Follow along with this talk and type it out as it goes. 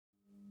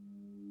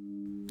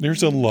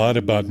There's a lot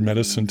about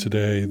medicine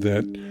today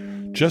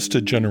that just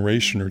a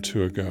generation or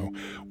two ago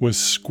was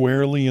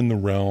squarely in the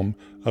realm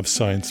of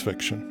science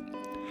fiction.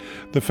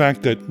 The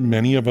fact that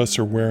many of us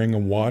are wearing a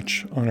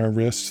watch on our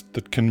wrists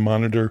that can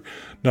monitor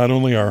not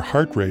only our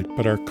heart rate,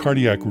 but our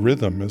cardiac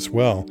rhythm as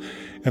well,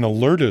 and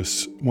alert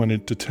us when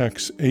it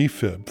detects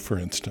AFib, for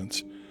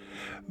instance.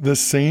 The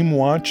same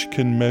watch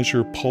can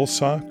measure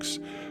pulse ox,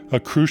 a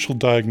crucial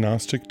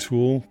diagnostic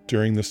tool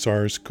during the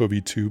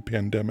SARS-CoV-2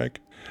 pandemic.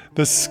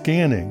 The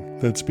scanning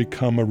that's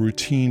become a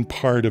routine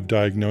part of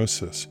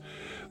diagnosis,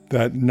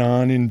 that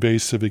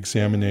non-invasive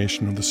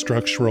examination of the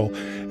structural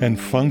and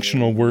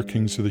functional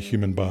workings of the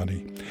human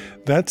body.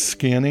 That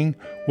scanning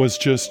was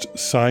just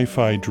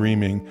sci-fi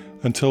dreaming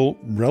until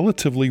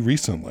relatively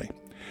recently.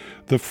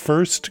 The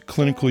first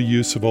clinical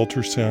use of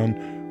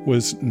ultrasound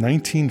was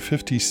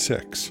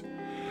 1956.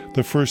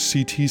 The first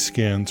CT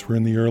scans were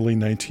in the early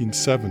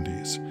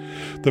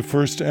 1970s. The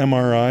first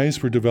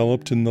MRIs were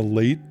developed in the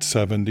late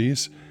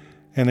 70s,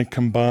 and a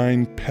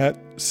combined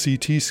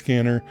PET-CT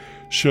scanner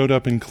showed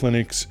up in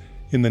clinics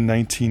in the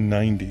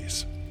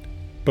 1990s.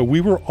 But we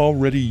were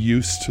already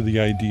used to the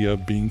idea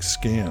of being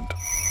scanned.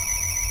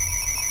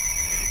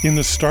 In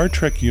the Star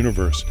Trek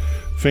universe,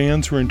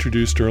 fans were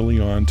introduced early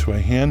on to a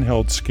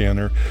handheld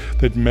scanner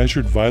that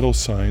measured vital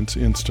signs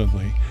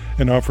instantly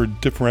and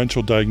offered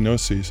differential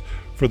diagnoses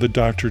for the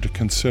doctor to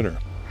consider.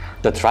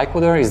 The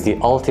tricorder is the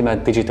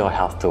ultimate digital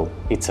health tool.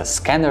 It's a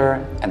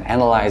scanner, an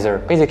analyzer,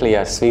 basically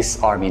a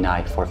Swiss Army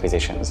knife for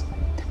physicians.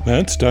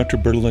 That's Dr.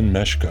 Bertalan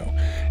Meshko,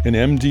 an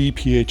MD,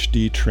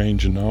 PhD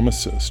trained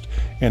genomicist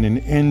and an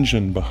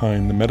engine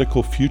behind the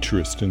Medical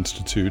Futurist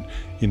Institute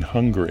in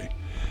Hungary,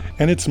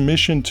 and its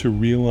mission to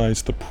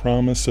realize the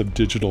promise of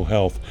digital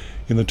health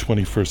in the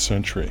 21st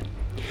century.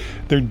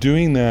 They're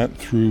doing that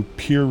through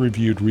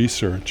peer-reviewed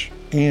research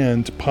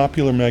and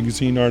popular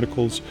magazine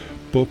articles,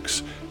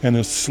 books, and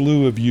a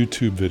slew of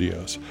YouTube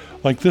videos,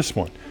 like this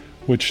one,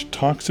 which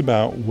talks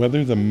about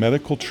whether the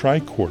medical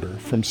tricorder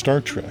from Star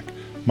Trek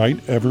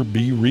might ever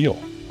be real.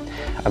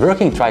 A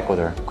working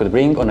tricorder could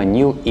bring on a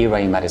new era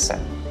in medicine.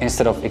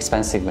 Instead of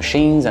expensive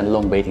machines and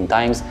long waiting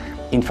times,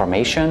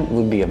 information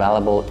would be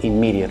available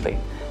immediately.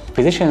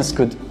 Physicians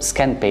could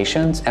scan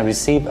patients and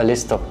receive a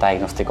list of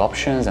diagnostic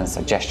options and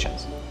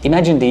suggestions.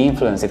 Imagine the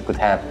influence it could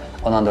have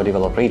on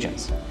underdeveloped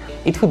regions.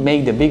 It would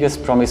make the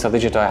biggest promise of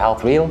digital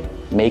health real,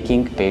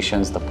 making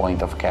patients the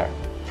point of care.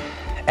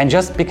 And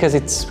just because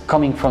it's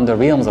coming from the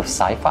realms of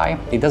sci-fi,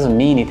 it doesn't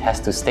mean it has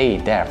to stay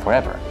there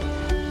forever.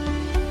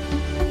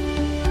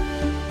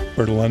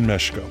 Bertalan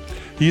Meshko.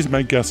 He's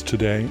my guest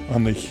today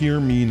on the Hear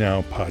Me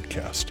Now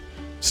podcast.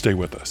 Stay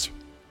with us.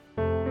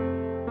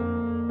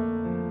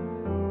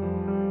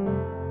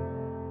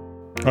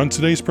 On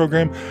today's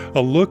program,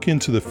 a look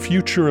into the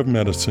future of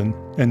medicine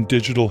and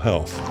digital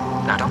health.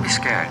 Now don't be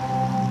scared.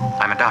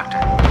 I'm a doctor.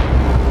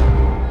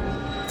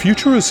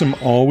 Futurism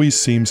always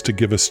seems to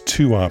give us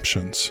two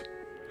options.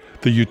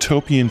 The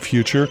utopian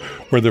future,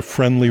 where the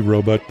friendly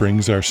robot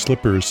brings our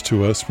slippers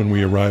to us when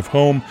we arrive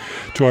home,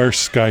 to our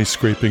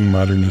skyscraping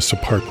modernist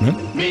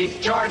apartment. Meet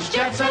George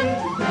Jetson.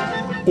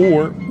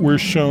 Or we're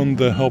shown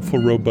the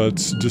helpful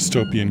robot's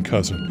dystopian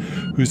cousin,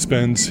 who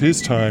spends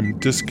his time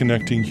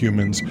disconnecting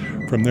humans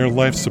from their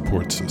life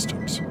support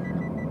systems.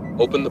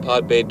 Open the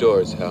pod bay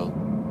doors, Hal.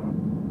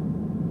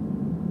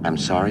 I'm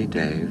sorry,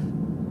 Dave.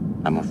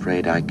 I'm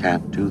afraid I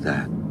can't do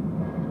that.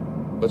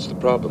 What's the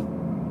problem?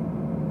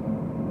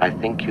 I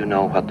think you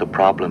know what the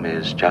problem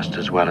is just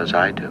as well as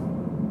I do.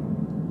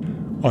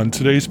 On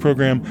today's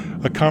program,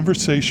 a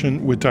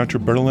conversation with Dr.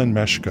 Bertalan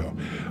Meshko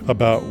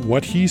about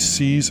what he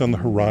sees on the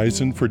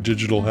horizon for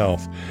digital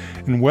health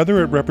and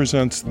whether it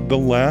represents the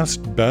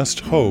last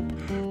best hope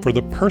for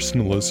the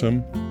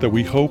personalism that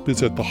we hope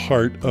is at the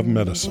heart of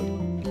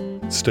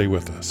medicine. Stay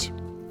with us.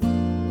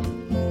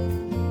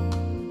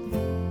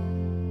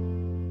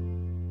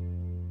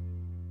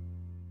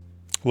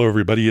 Hello,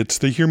 everybody. It's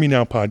the Hear Me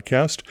Now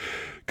podcast,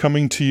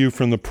 coming to you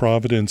from the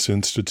Providence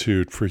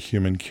Institute for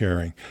Human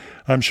Caring.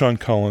 I'm Sean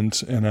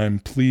Collins, and I'm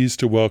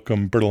pleased to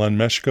welcome Bertalan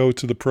Meshko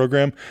to the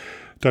program.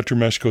 Dr.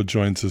 Meshko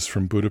joins us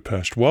from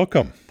Budapest.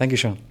 Welcome. Thank you,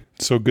 Sean.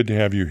 So good to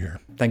have you here.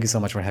 Thank you so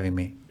much for having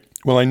me.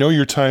 Well, I know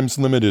your time's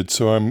limited,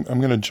 so I'm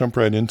going to jump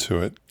right into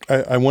it.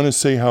 I want to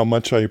say how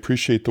much I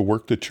appreciate the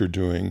work that you're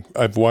doing.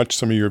 I've watched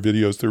some of your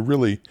videos. They're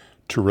really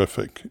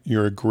terrific.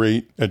 You're a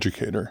great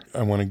educator.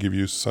 I want to give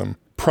you some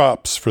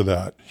props for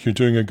that. You're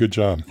doing a good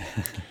job.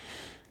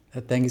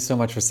 Thank you so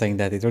much for saying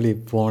that. It really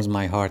warms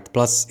my heart.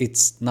 Plus,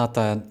 it's not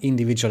an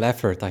individual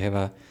effort. I have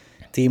a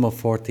team of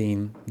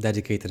 14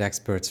 dedicated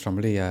experts from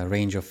really a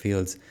range of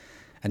fields,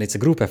 and it's a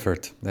group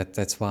effort.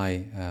 That's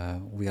why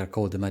we are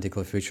called the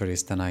Medical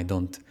Futurist, and I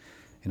don't,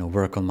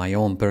 work on my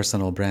own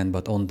personal brand,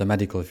 but on the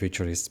Medical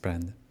Futurist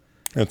brand.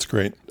 That's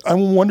great. I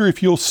wonder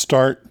if you'll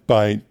start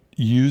by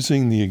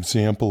using the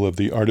example of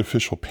the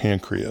artificial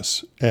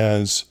pancreas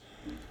as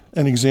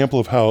an example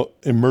of how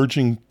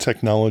emerging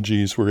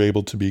technologies were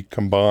able to be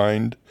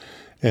combined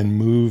and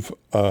move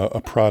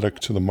a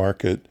product to the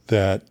market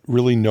that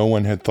really no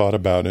one had thought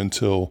about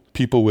until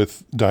people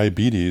with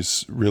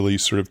diabetes really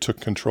sort of took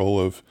control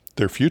of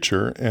their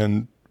future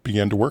and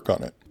began to work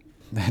on it.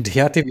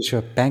 The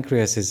artificial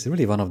pancreas is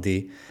really one of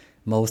the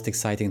most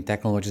exciting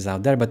technologies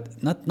out there,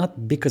 but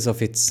not because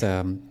of its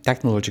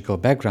technological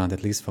background,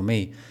 at least for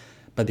me,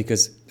 but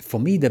because for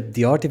me,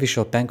 the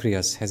artificial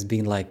pancreas has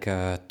been like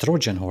a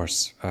Trojan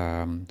horse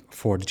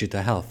for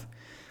digital health.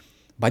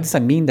 By this, I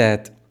mean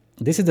that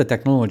this is the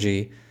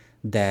technology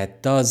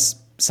that does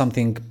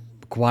something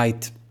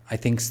quite, I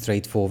think,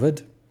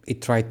 straightforward.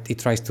 It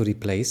tries to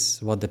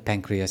replace what the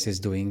pancreas is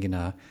doing in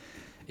an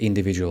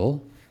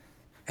individual.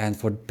 And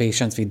for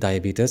patients with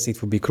diabetes, it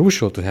would be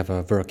crucial to have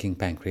a working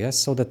pancreas,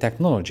 so the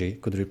technology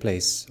could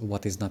replace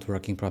what is not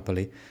working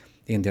properly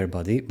in their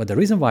body. But the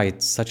reason why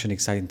it's such an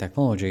exciting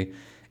technology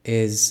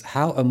is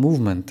how a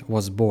movement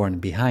was born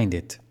behind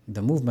it.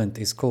 The movement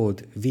is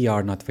called We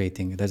Are Not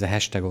Waiting. There's a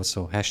hashtag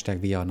also,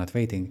 hashtag We Are Not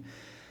Waiting.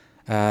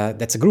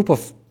 That's a group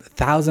of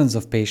thousands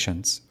of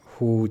patients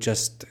who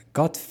just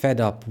got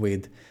fed up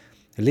with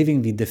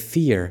living with the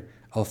fear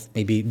of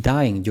maybe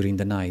dying during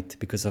the night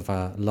because of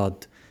a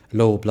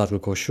low blood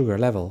glucose sugar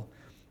level.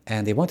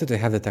 And they wanted to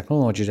have the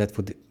technology that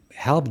would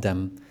help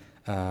them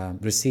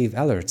receive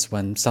alerts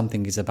when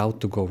something is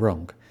about to go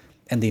wrong.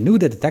 And they knew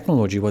that the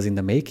technology was in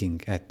the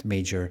making at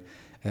major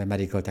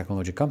medical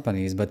technology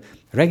companies, but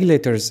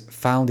regulators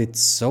found it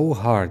so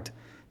hard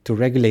to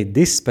regulate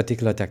this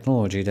particular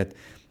technology that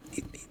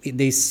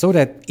they saw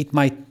that it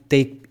might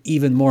take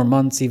even more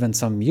months, even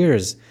some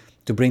years,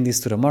 to bring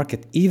this to the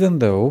market, even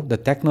though the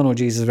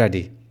technology is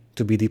ready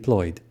to be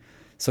deployed.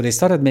 So they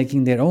started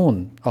making their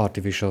own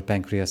artificial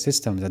pancreas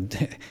systems,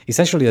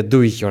 essentially a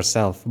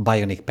do-it-yourself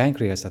bionic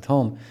pancreas at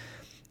home.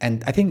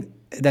 And I think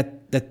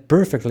that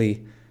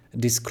perfectly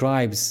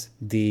describes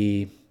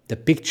the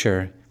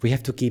picture we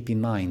have to keep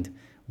in mind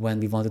when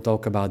we want to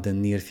talk about the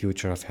near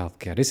future of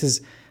healthcare. This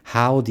is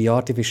how the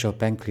artificial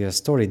pancreas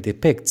story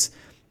depicts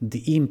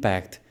the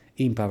impact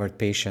empowered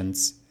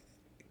patients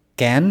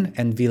can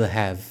and will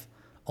have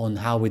on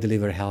how we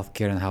deliver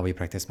healthcare and how we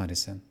practice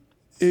medicine.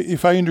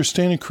 If I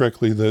understand it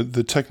correctly,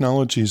 the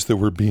technologies that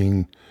were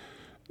being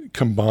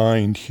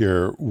combined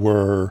here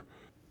were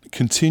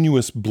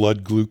continuous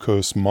blood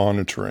glucose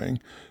monitoring.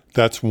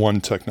 That's one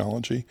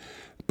technology.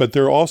 But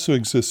there also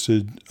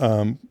existed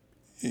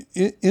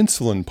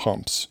insulin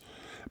pumps,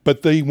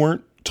 but they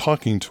weren't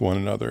talking to one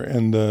another.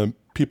 And the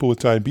people with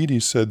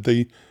diabetes said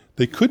they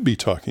could be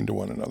talking to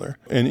one another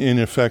and, in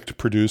effect,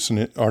 produce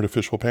an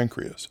artificial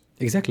pancreas.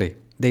 Exactly.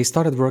 They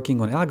started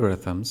working on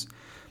algorithms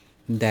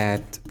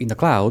that in the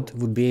cloud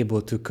would be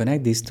able to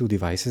connect these two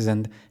devices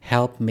and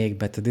help make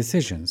better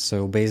decisions.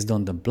 So based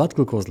on the blood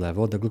glucose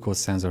level, the glucose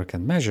sensor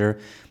can measure,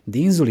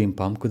 the insulin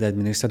pump could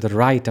administer the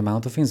right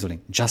amount of insulin,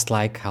 just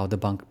like how the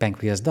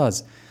pancreas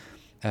does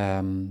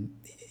in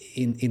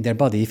their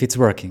body if it's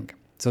working.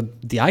 So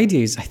the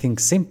idea is, I think,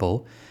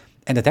 simple,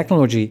 and the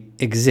technology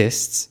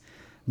exists,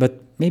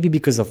 but maybe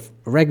because of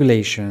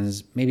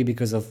regulations, maybe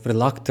because of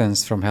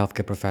reluctance from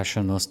healthcare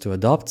professionals to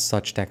adopt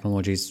such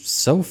technologies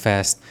so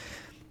fast,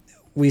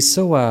 we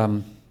saw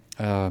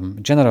a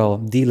general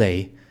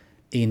delay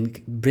in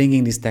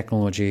bringing this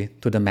technology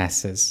to the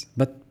masses.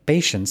 But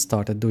patients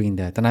started doing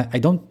that. And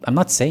I'm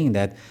not saying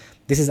that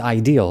this is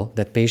ideal,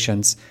 that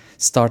patients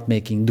start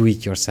making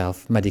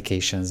do-it-yourself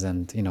medications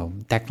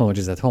and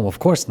technologies at home. Of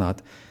course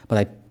not. But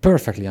I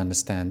perfectly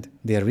understand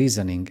their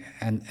reasoning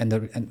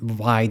and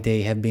why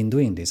they have been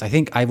doing this. I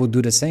think I would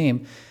do the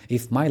same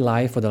if my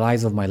life or the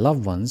lives of my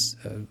loved ones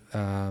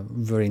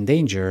were in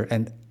danger,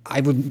 and I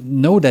would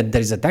know that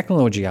there is a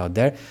technology out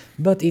there,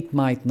 but it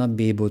might not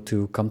be able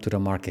to come to the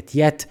market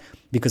yet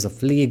because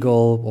of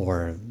legal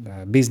or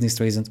business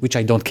reasons, which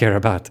I don't care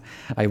about.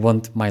 I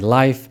want my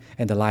life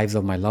and the lives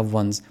of my loved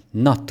ones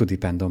not to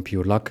depend on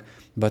pure luck,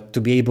 but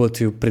to be able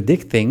to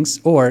predict things,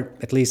 or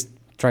at least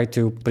try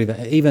to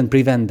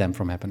prevent them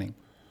from happening.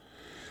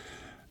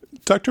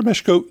 Dr.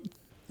 Meshko,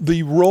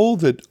 the role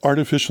that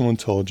artificial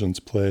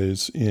intelligence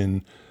plays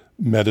in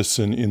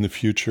medicine in the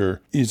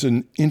future is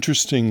an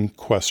interesting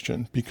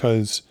question,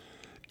 because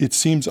it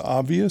seems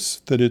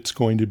obvious that it's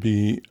going to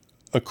be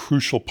a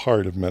crucial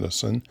part of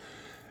medicine,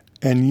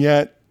 and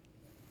yet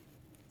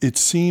it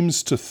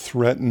seems to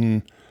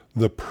threaten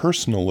the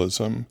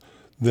personalism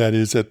that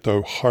is at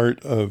the heart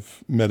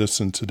of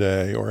medicine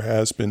today, or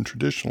has been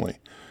traditionally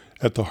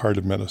at the heart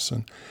of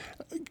medicine.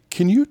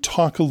 Can you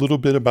talk a little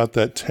bit about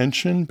that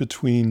tension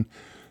between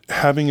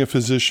having a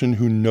physician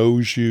who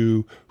knows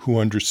you, who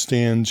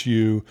understands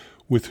you,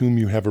 with whom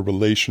you have a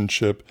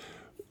relationship,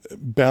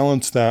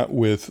 balance that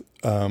with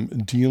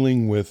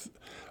dealing with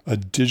a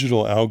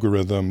digital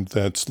algorithm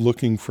that's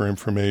looking for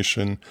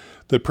information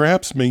that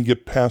perhaps may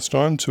get passed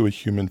on to a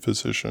human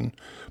physician,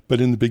 but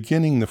in the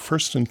beginning, the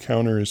first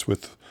encounter is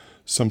with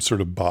some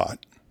sort of bot?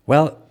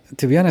 Well,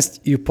 to be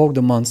honest, you poked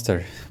the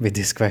monster with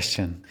this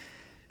question.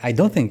 I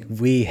don't think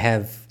we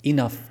have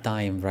enough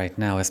time right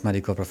now as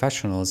medical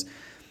professionals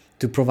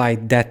to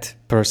provide that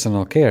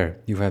personal care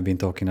you have been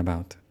talking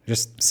about.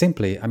 Just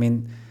simply,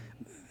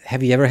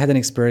 Have you ever had an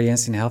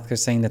experience in healthcare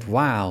saying that,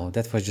 wow,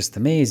 that was just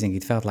amazing,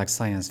 it felt like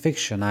science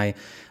fiction,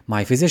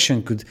 my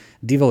physician could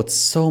devote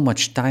so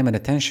much time and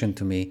attention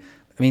to me?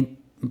 I mean,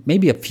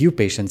 maybe a few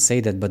patients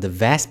say that, but the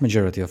vast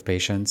majority of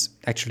patients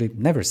actually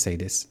never say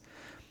this.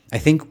 I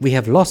think we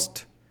have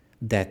lost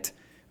that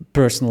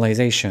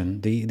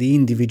personalization, the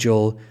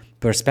individual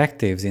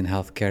perspectives in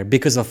healthcare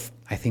because of,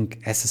 I think,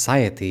 as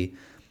society,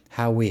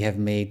 how we have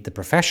made the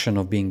profession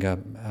of being a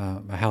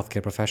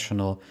healthcare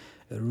professional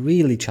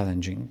really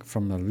challenging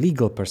from a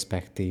legal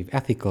perspective,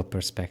 ethical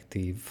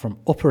perspective, from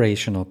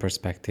operational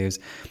perspectives.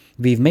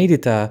 We've made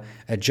it a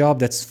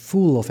job that's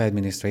full of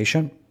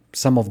administration,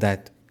 some of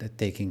that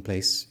taking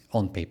place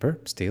on paper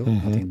still,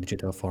 not in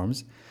digital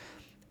forms.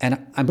 And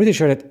I'm pretty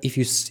sure that if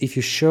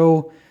you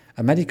show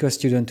a medical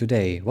student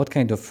today what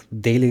kind of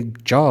daily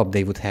job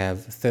they would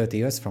have 30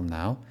 years from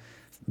now,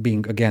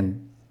 being,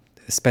 again,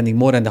 spending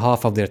more than the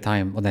half of their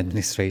time on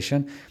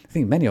administration, I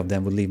think many of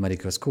them would leave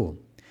medical school.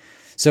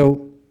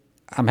 So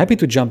I'm happy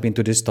to jump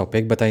into this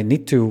topic, but I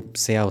need to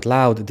say out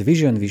loud the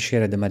vision we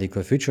share at the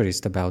Medical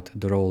Futurist about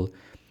the role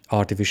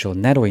artificial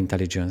narrow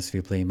intelligence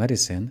will play in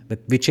medicine, but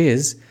which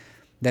is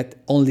that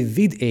only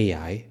with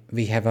AI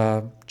we have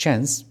a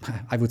chance,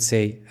 I would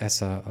say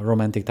as a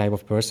romantic type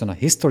of person, a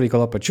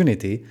historical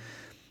opportunity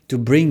to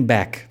bring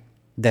back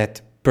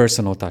that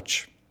personal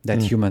touch,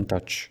 that human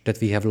touch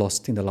that we have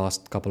lost in the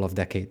last couple of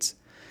decades.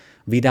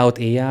 Without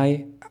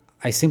AI,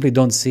 I simply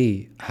don't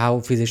see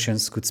how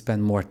physicians could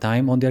spend more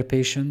time on their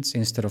patients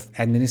instead of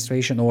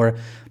administration or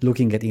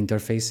looking at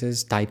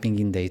interfaces, typing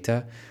in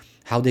data,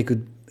 how they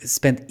could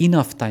spend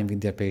enough time with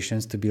their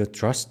patients to build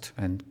trust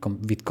and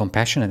with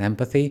compassion and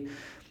empathy.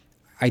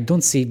 I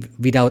don't see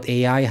without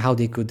AI how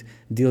they could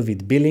deal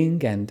with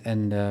billing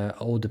and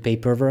all the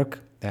paperwork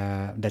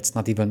that's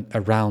not even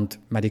around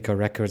medical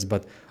records,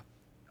 but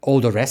all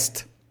the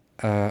rest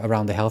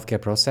around the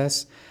healthcare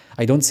process.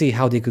 I don't see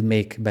how they could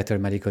make better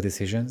medical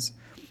decisions.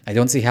 I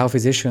don't see how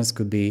physicians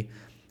could be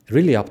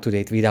really up to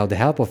date without the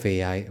help of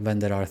AI when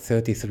there are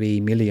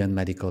 33 million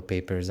medical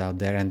papers out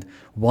there and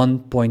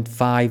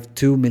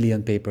 1.52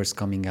 million papers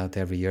coming out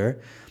every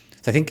year.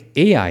 So I think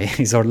AI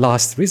is our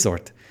last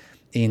resort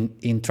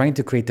in trying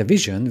to create a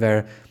vision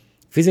where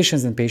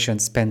physicians and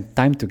patients spend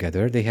time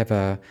together. They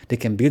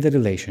can build a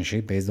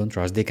relationship based on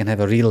trust. They can have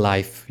a real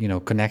life,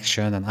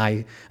 connection and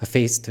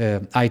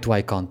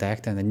eye-to-eye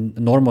contact and a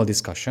normal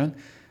discussion,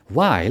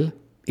 while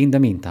in the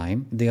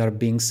meantime they are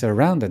being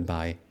surrounded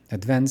by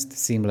advanced,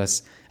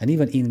 seamless, and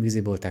even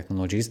invisible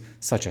technologies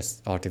such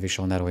as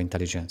artificial narrow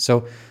intelligence.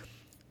 So,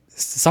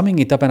 summing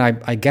it up, and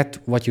I get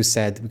what you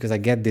said because I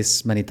get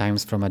this many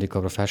times from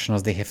medical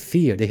professionals. They have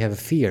fear. They have a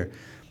fear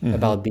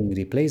about being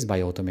replaced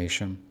by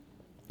automation.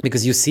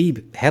 Because you see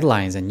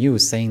headlines and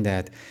news saying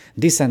that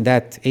this and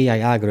that AI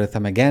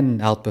algorithm again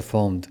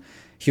outperformed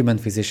human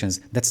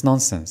physicians. That's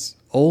nonsense.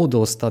 All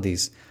those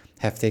studies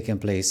have taken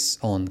place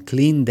on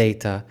clean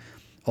data,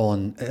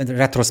 on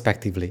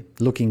retrospectively,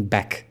 looking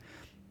back.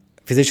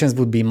 Physicians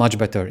would be much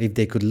better if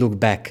they could look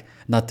back,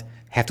 not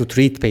have to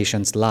treat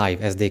patients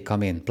live as they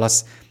come in.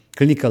 Plus,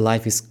 clinical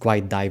life is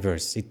quite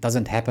diverse. It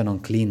doesn't happen on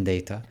clean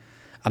data.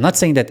 I'm not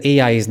saying that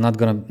AI is not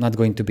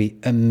going to be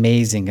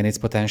amazing and its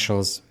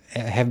potentials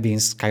have been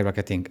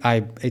skyrocketing.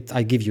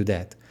 I give you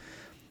that.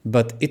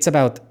 But it's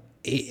about,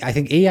 I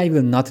think AI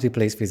will not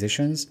replace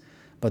physicians,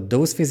 but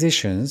those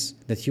physicians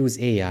that use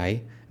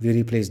AI will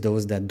replace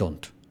those that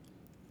don't.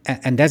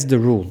 And that's the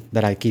rule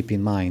that I keep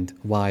in mind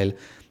while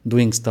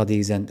doing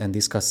studies and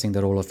discussing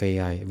the role of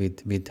AI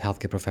with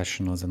healthcare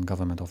professionals and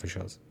government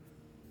officials.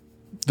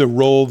 The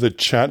role that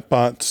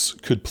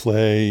chatbots could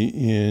play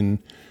in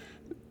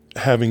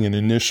having an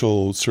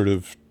initial sort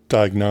of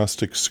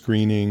diagnostic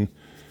screening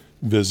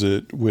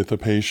visit with a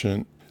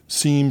patient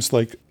seems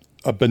like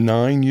a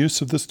benign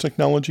use of this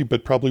technology,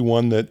 but probably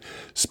one that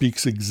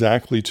speaks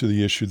exactly to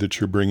the issue that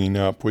you're bringing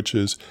up, which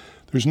is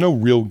there's no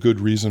real good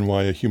reason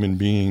why a human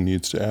being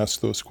needs to ask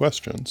those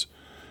questions.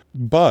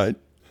 But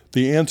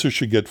the answer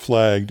should get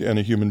flagged and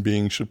a human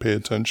being should pay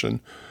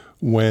attention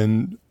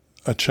when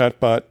a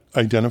chatbot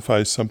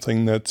identifies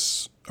something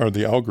or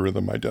the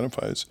algorithm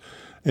identifies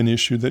an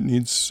issue that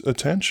needs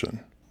attention.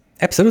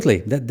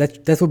 Absolutely.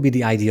 That would be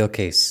the ideal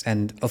case.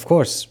 And of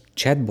course,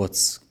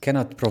 chatbots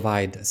cannot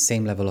provide the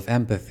same level of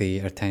empathy,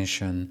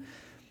 attention,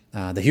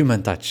 the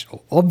human touch.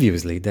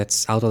 Obviously,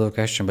 that's out of the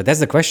question. But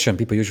that's the question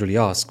people usually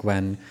ask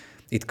when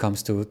it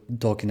comes to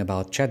talking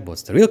about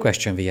chatbots. The real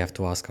question we have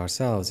to ask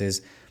ourselves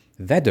is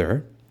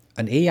whether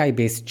an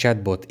AI-based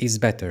chatbot is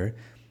better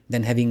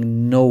than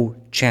having no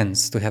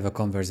chance to have a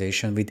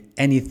conversation with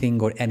anything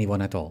or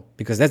anyone at all.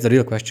 Because that's the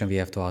real question we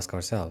have to ask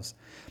ourselves.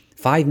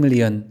 5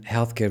 million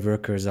healthcare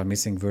workers are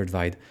missing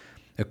worldwide,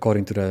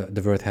 according to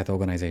the World Health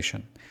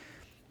Organization.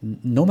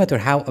 No matter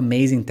how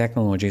amazing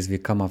technologies we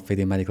come up with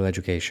in medical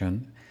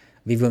education,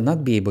 we will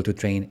not be able to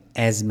train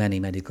as many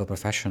medical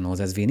professionals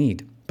as we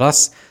need.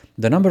 Plus,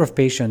 the number of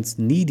patients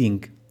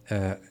needing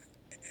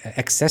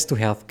access to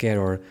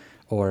healthcare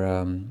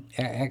or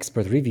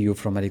expert review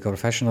from medical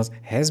professionals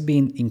has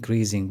been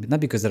increasing,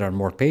 not because there are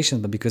more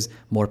patients, but because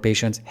more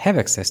patients have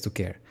access to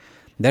care.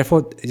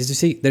 Therefore, as you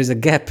see, there is a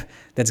gap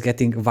that's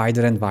getting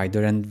wider and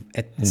wider. And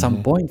at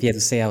some point, we have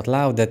to say out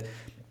loud that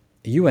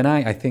you and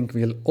I think,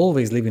 will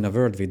always live in a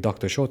world with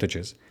doctor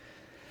shortages.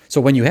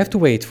 So when you have to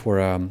wait for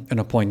an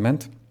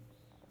appointment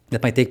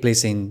that might take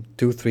place in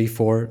 2, 3,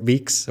 4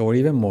 weeks or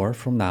even more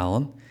from now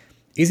on,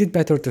 is it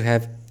better to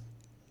have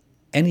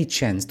any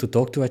chance to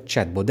talk to a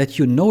chatbot that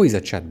you know is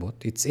a chatbot?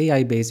 It's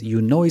AI-based,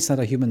 you know it's not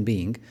a human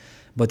being,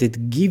 but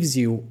it gives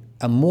you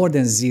a more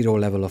than zero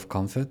level of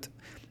comfort.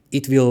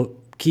 It will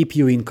keep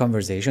you in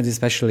conversations,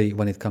 especially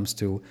when it comes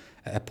to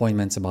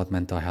appointments about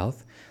mental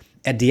health.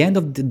 At the end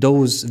of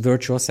those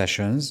virtual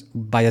sessions,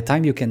 by the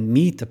time you can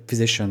meet a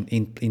physician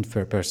in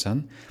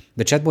person,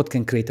 the chatbot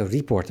can create a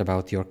report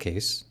about your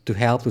case to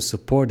help to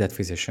support that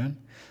physician.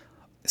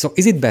 So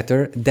is it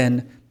better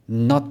than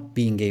not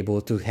being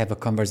able to have a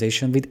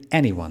conversation with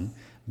anyone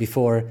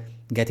before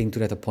getting to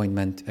that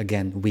appointment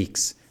again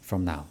weeks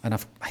from now? And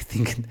I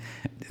think,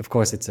 of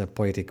course, it's a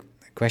poetic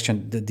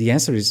question. The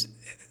answer is,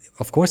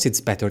 of course, it's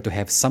better to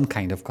have some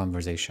kind of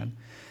conversation.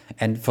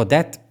 And for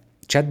that,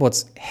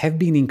 chatbots have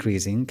been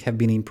increasing, have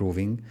been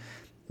improving.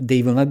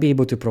 They will not be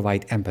able to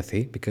provide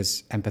empathy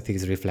because empathy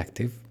is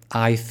reflective.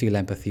 I feel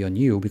empathy on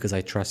you because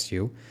I trust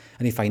you.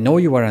 And if I know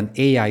you are an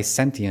AI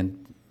sentient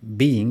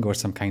being or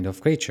some kind of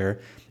creature,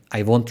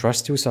 I won't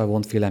trust you, so I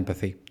won't feel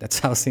empathy. That's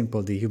how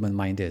simple the human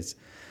mind is.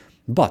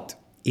 But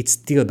it's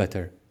still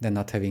better than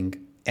not having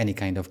any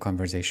kind of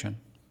conversation.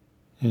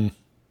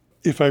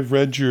 If I've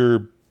read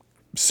your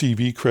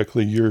CV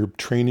correctly, your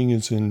training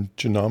is in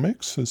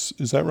genomics.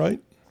 Is that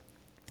right?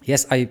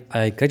 Yes, I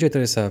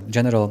graduated as a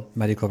general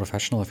medical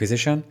professional, a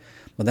physician,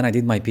 but then I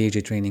did my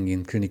PhD training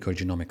in clinical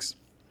genomics.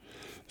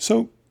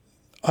 So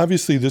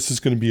obviously this is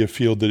going to be a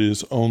field that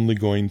is only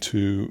going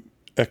to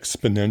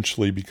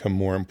exponentially become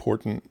more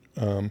important,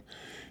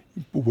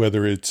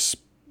 whether it's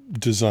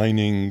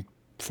designing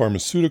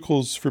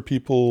pharmaceuticals for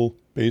people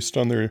based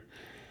on their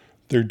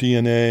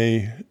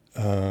DNA,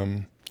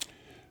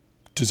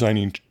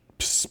 designing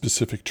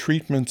specific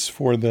treatments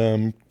for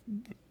them,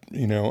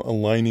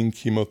 aligning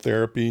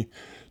chemotherapy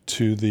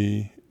to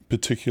the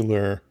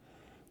particular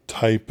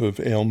type of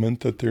ailment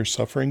that they're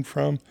suffering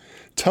from.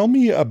 Tell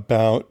me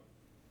about,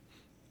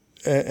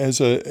 as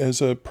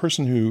a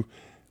person who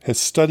has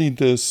studied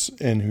this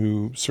and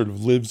who sort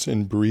of lives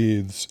and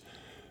breathes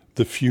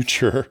the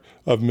future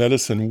of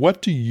medicine,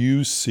 what do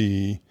you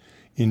see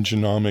in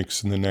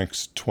genomics in the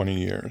next 20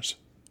 years?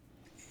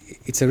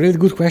 It's a really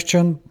good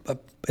question.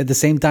 At the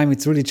same time,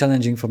 it's really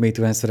challenging for me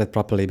to answer that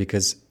properly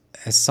because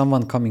as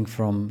someone coming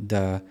from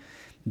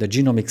the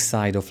genomic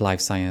side of life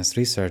science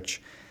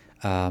research,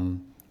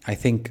 I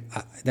think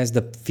that's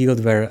the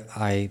field where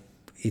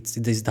it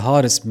is the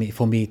hardest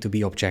for me to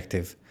be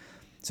objective.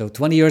 So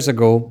 20 years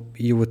ago,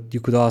 you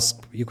could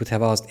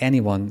have asked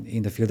anyone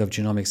in the field of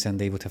genomics, and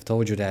they would have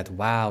told you that,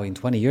 wow, in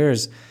 20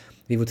 years,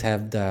 we would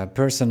have the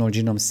personal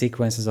genome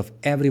sequences of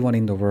everyone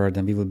in the world,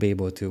 and we would be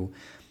able to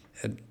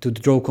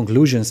draw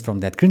conclusions from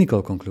that,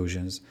 clinical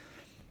conclusions.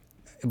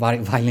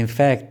 While in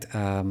fact,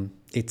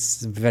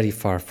 it's very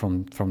far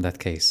from that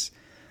case.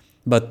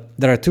 But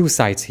there are two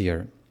sides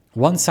here.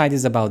 One side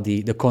is about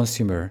the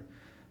consumer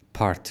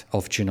part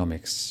of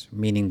genomics,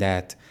 meaning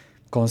that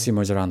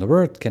consumers around the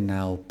world can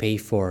now pay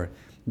for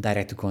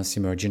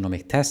direct-to-consumer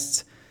genomic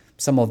tests.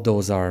 Some of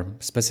those are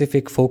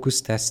specific focus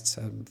tests,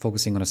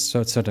 focusing on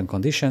certain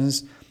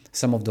conditions.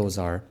 Some of those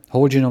are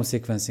whole genome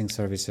sequencing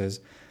services.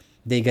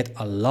 They get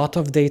a lot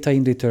of data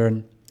in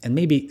return, and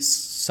maybe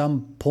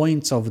some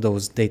points of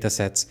those data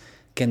sets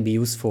can be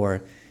used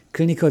for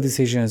clinical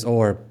decisions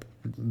or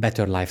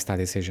better lifestyle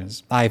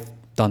decisions. I've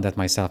done that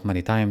myself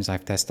many times.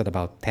 I've tested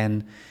about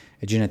 10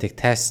 genetic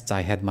tests.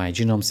 I had my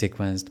genome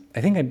sequenced. I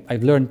think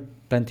I've learned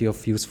plenty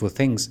of useful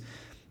things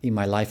in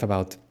my life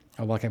about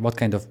what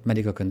kind of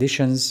medical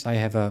conditions I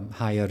have a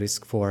higher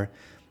risk for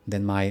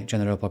than my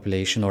general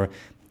population. Or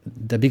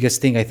the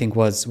biggest thing I think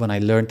was when I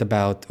learned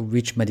about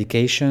which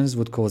medications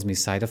would cause me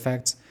side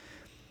effects.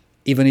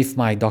 Even if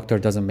my doctor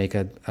doesn't make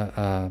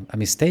a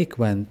mistake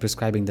when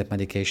prescribing that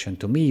medication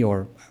to me,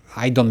 or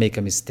I don't make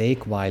a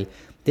mistake while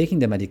taking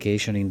the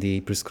medication in the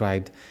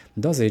prescribed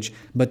dosage,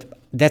 but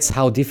that's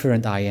how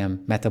different I am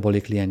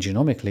metabolically and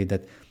genomically,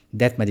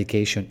 that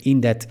medication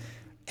in that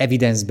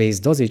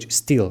evidence-based dosage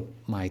still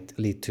might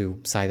lead to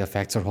side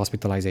effects or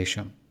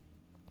hospitalization.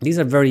 These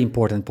are very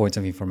important points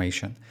of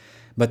information,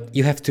 but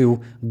you have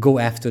to go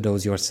after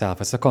those yourself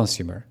as a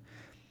consumer.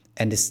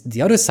 And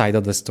the other side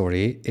of the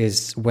story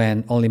is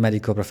when only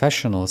medical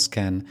professionals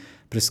can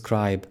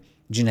prescribe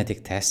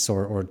genetic tests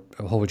or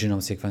whole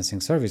genome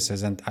sequencing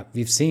services. And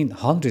we've seen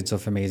hundreds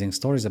of amazing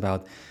stories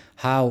about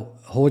how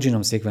whole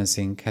genome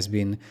sequencing has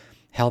been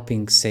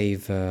helping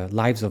save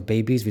lives of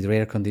babies with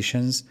rare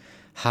conditions,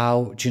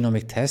 how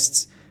genomic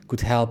tests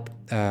could help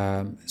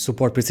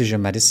support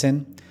precision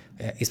medicine,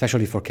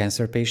 especially for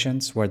cancer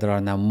patients, where there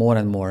are now more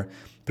and more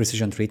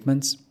precision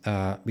treatments,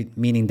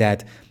 meaning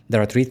that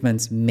there are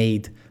treatments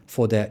made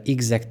for the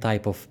exact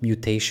type of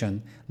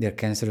mutation their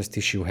cancerous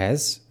tissue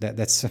has.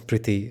 That's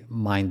pretty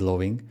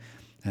mind-blowing,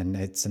 and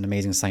it's an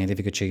amazing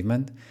scientific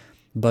achievement.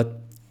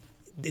 But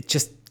it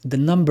just, the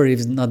number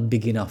is not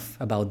big enough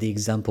about the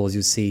examples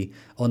you see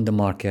on the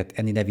market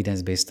and in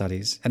evidence-based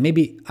studies. And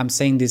maybe I'm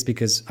saying this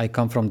because I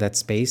come from that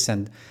space,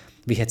 and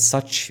we had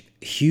such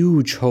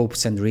huge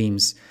hopes and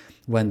dreams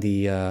when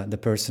the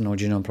Personal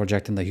Genome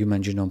Project and the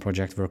Human Genome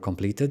Project were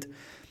completed.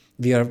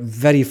 We are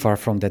very far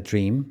from that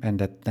dream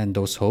and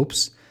those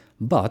hopes,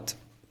 but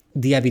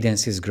the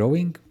evidence is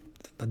growing.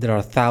 There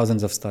are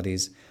thousands of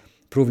studies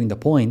proving the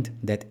point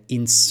that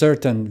in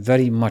certain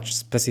very much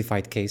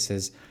specified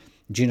cases,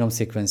 genome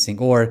sequencing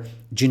or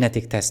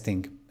genetic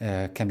testing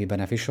can be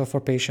beneficial for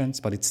patients,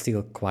 but it's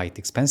still quite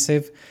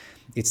expensive.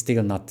 It's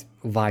still not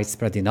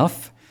widespread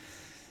enough.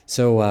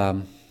 So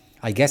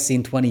I guess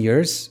in 20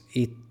 years,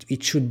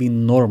 it should be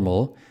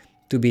normal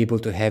to be able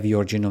to have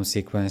your genome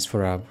sequenced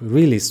for a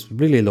really,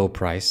 really low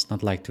price,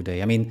 not like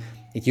today. I mean,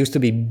 it used to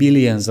be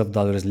billions of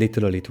dollars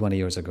literally 20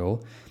 years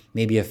ago,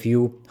 maybe a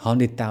few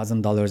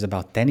 $100,000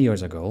 about 10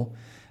 years ago.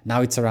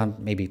 Now it's around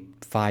maybe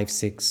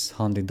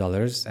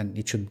 $500-600, and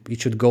it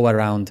should go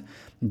around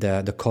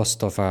the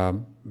cost of a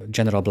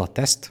general blood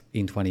test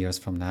in 20 years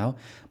from now.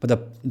 But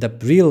the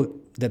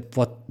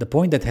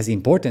point that has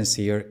importance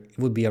here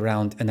would be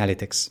around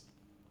analytics,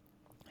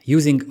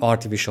 using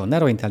artificial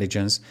narrow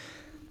intelligence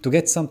to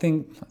get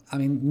something,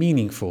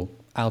 meaningful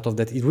out of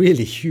that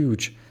really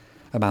huge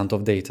amount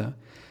of data,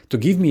 to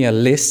give me a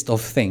list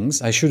of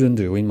things I shouldn't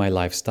do in my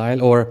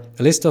lifestyle, or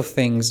a list of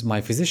things my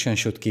physician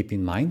should keep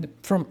in mind,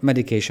 from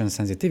medication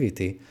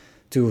sensitivity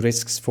to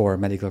risks for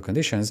medical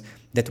conditions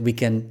that we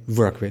can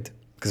work with.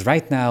 Because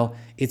right now,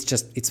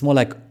 it's more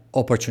like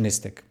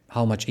opportunistic,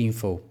 how much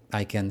info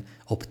I can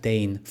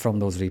obtain from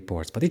those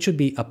reports. But it should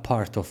be a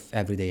part of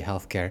everyday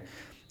healthcare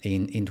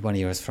in 20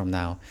 years from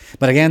now.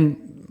 But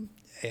again,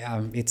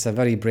 it's a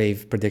very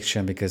brave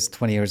prediction, because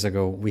 20 years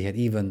ago, we had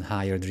even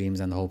higher dreams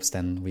and hopes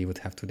than we would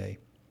have today.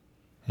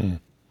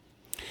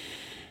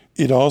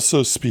 It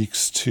also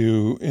speaks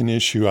to an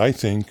issue, I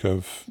think,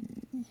 of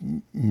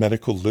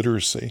medical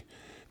literacy.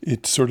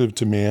 It sort of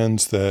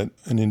demands that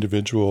an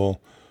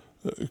individual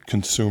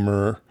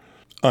consumer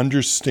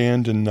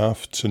understand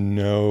enough to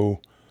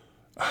know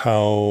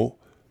how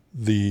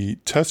the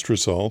test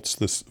results,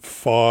 this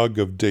fog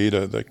of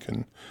data that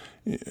can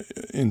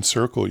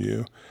encircle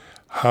you,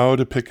 how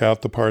to pick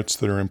out the parts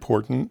that are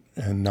important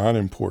and not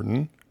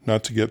important,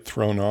 not to get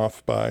thrown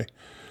off by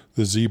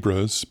the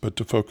zebras, but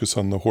to focus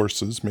on the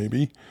horses,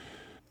 maybe.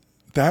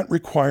 That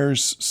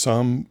requires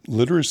some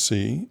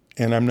literacy,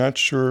 and I'm not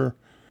sure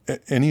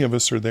any of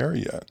us are there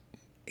yet.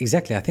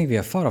 Exactly. I think we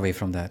are far away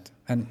from that.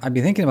 And I've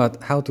been thinking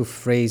about how to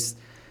phrase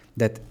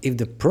that if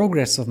the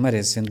progress of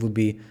medicine would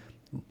be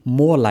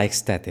more like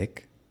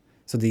static,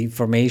 so the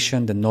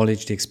information, the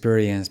knowledge, the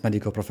experience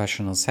medical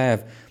professionals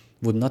have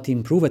would not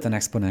improve at an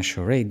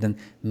exponential rate, then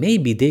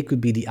maybe they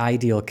could be the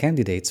ideal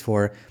candidates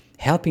for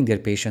helping their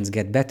patients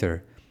get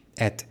better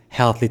at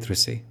health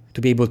literacy,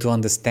 to be able to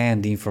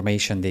understand the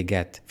information they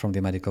get from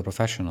the medical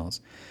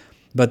professionals.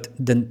 But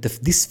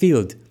this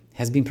field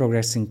has been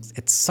progressing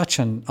at such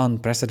an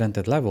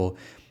unprecedented level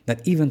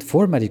that even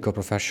for medical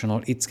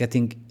professionals, it's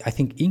getting, I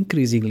think,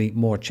 increasingly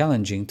more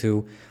challenging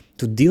to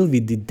deal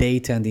with the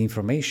data and the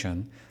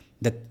information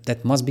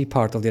that must be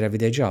part of their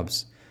everyday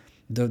jobs.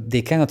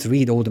 They cannot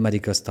read all the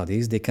medical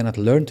studies, they cannot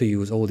learn to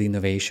use all the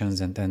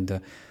innovations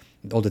and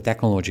all the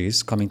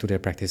technologies coming to their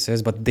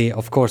practices, but they,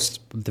 of course,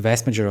 the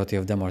vast majority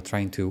of them are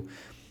trying to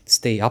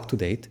stay up to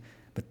date,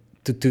 but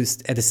to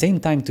at the same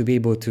time to be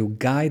able to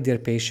guide their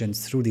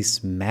patients through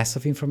this mass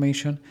of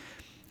information,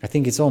 I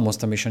think it's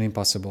almost a mission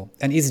impossible.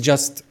 And it's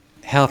just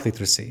health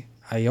literacy.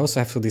 We also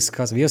have to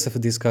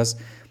discuss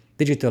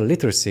digital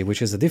literacy,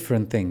 which is a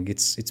different thing.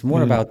 It's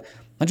more about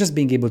not just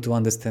being able to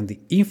understand the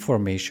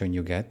information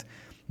you get,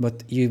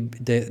 but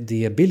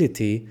the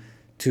ability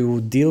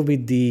to deal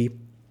with the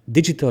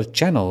digital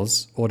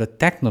channels or the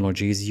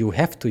technologies you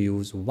have to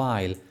use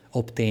while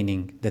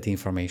obtaining that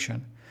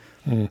information.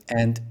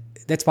 And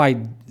that's why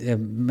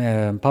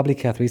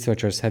public health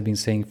researchers have been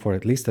saying for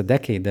at least a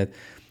decade that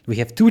we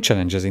have two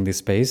challenges in this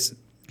space: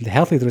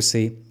 health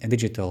literacy and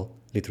digital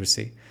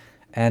literacy.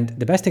 And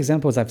the best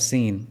examples I've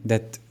seen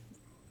that,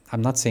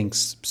 I'm not saying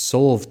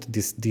solved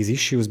these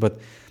issues, but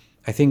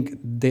I think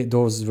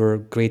those were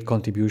great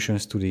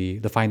contributions to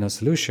the final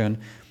solution,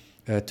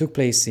 took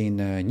place in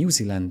New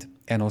Zealand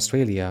and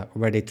Australia,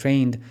 where they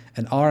trained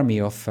an army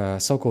of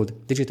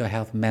so-called digital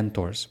health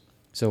mentors.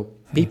 So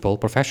people,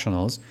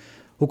 professionals,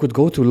 who could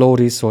go to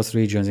low-resource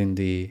regions in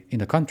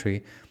the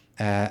country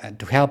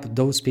to help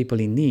those people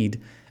in need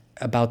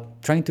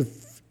about trying to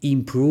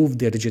improve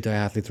their digital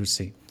health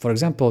literacy. For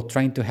example,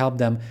 trying to help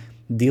them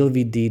deal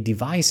with the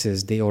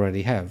devices they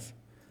already have.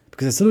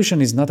 Because the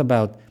solution is not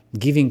about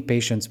giving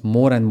patients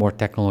more and more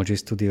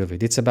technologies to deal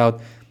with. It's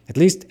about at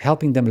least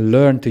helping them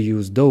learn to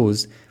use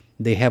those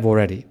they have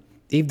already.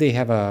 If they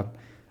have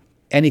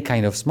any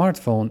kind of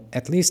smartphone,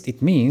 at least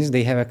it means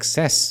they have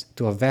access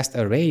to a vast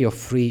array of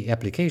free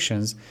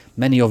applications,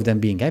 many of them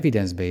being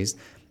evidence-based,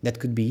 that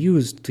could be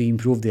used to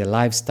improve their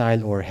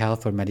lifestyle or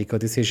health or medical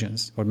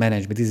decisions or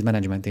disease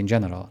management in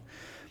general.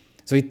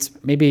 So it's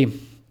maybe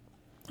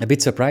a bit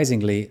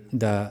surprisingly,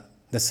 the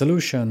the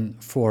solution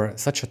for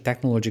such a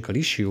technological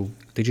issue,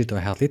 digital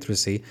health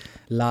literacy,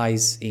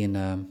 lies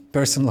in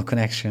personal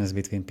connections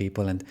between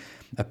people and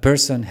a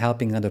person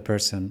helping another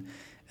person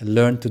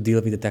learn to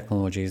deal with the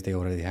technologies they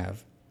already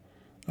have.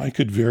 I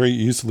could very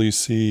easily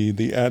see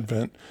the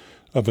advent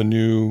of a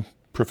new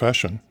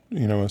profession,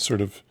 a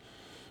sort of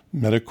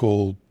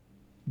medical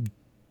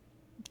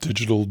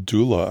digital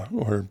doula,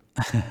 or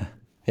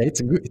Yeah,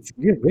 it's a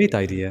great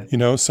idea.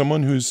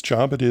 someone whose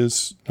job it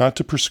is not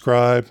to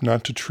prescribe,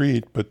 not to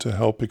treat, but to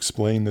help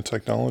explain the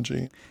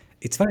technology.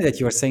 It's funny that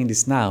you are saying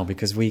this now,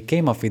 because we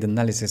came up with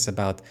analysis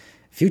about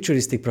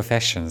futuristic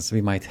professions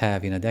we might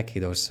have in a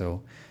decade or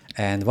so.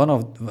 And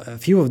a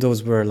few of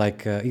those were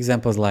like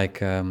examples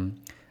like a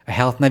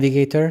health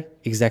navigator,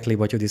 exactly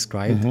what you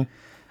described.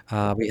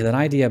 We had an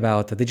idea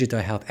about a digital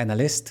health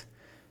analyst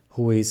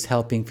who is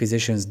helping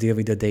physicians deal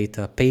with the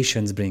data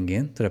patients bring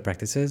in to the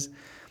practices.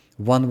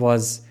 One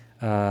was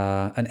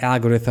an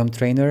algorithm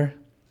trainer.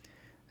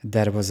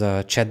 There was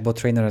a chatbot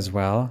trainer as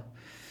well.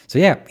 So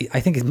yeah, I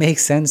think it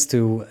makes sense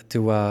to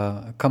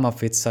come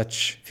up with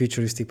such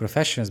futuristic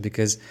professions,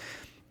 because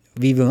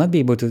we will not be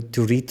able to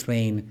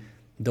retrain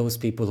those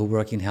people who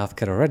work in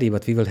healthcare already,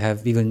 but we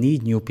will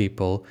need new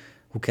people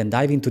who can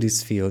dive into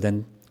this field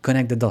and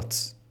connect the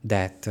dots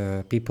that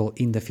people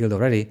in the field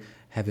already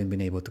haven't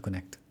been able to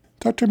connect.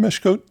 Dr.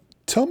 Meshko,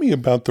 tell me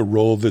about the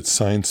role that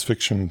science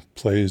fiction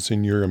plays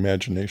in your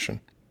imagination.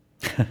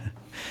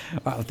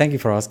 Well, thank you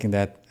for asking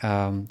that.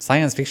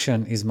 Science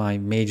fiction is my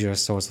major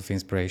source of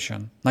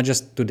inspiration, not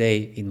just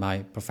today in my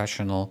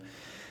professional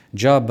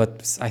job,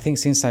 but I think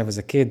since I was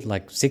a kid,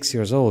 like 6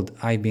 years old,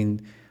 I've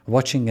been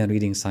watching and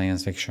reading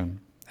science fiction.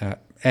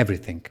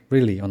 Everything,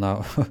 really, on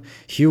a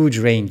huge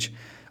range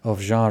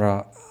of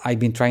genre. I've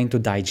been trying to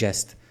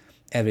digest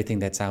everything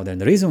that's out there.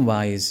 And the reason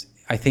why is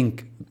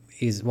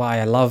why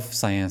I love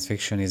science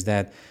fiction is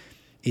that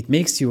it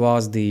makes you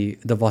ask the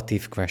what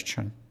if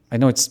question. I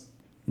know it's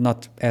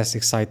not as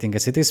exciting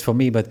as it is for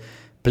me, but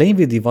playing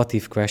with the what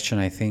if question,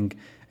 I think,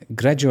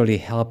 gradually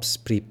helps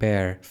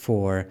prepare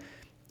for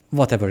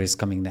whatever is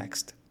coming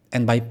next.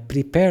 And by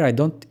prepare, I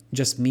don't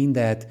just mean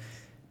that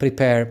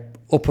prepare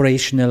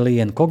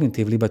operationally and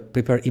cognitively, but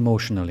prepare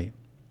emotionally.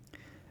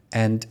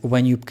 And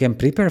when you can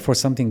prepare for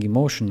something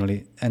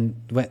emotionally, and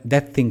when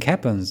that thing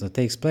happens or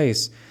takes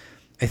place,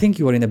 I think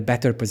you are in a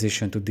better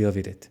position to deal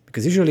with it.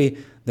 Because usually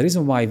the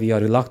reason why we are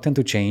reluctant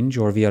to change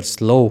or we are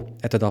slow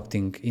at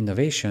adopting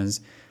innovations,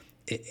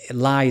 it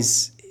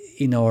lies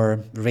in our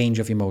range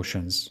of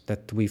emotions,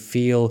 that we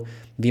feel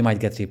we might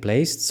get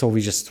replaced, so we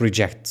just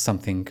reject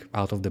something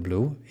out of the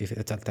blue, if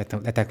it's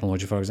a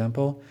technology, for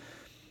example.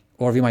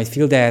 Or we might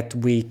feel that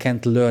we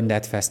can't learn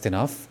that fast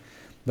enough.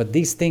 But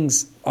these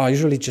things are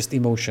usually just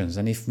emotions.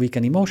 And if we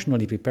can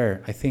emotionally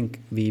prepare, I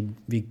think we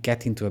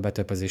get into a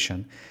better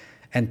position.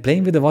 And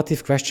playing with the what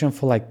if question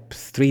for like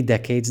 3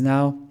 decades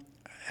now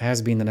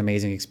has been an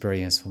amazing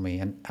experience for me.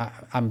 And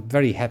I'm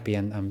very happy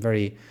and I'm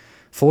very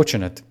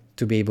fortunate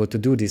to be able to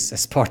do this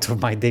as part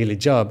of my daily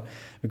job,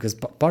 because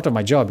part of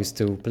my job is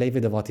to play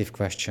with the what if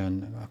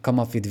question, come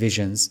up with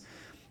visions,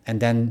 and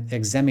then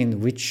examine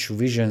which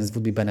visions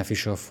would be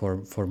beneficial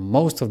for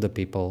most of the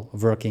people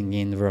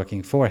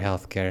working for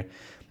healthcare.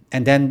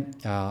 And then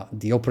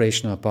the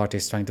operational part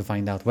is trying to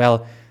find out,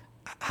 well,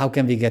 how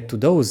can we get to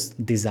those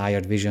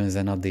desired visions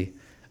and not the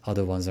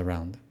other ones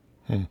around?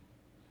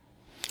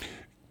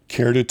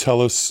 Care to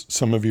tell us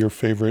some of your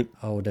favorite?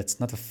 Oh, that's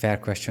not a fair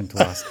question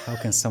to ask. How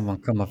can someone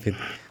come up with,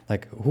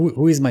 like,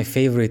 who is my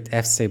favorite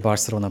FC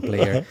Barcelona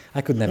player?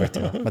 I could never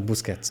tell, but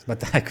Busquets,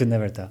 but I could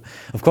never tell.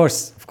 Of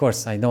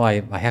course, I know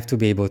I have to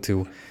be able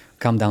to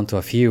come down to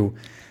a few.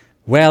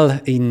 Well,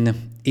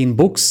 in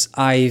books,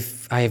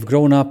 I've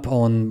grown up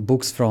on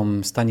books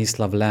from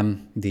Stanisław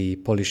Lem, the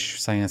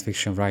Polish science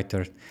fiction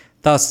writer.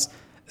 Thus,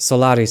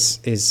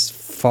 Solaris is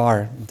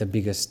far the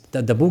biggest,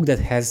 the book that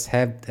has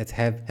had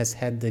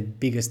the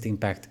biggest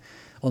impact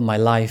on my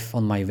life,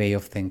 on my way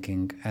of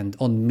thinking, and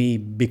on me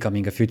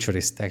becoming a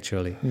futurist,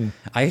 actually.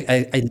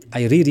 I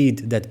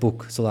reread that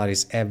book,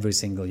 Solaris, every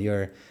single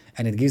year,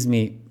 and it gives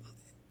me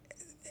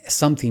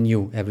something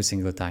new every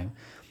single time.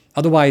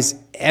 Otherwise,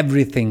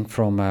 everything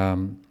from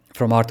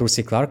Arthur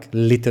C. Clarke,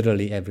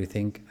 literally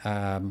everything.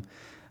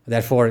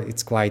 Therefore,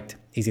 it's quite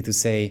easy to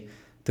say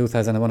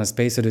 2001: A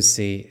Space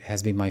Odyssey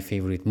has been my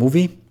favorite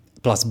movie,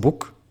 plus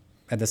book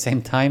at the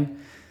same time.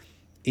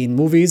 In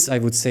movies, I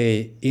would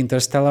say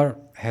Interstellar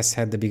has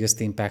had the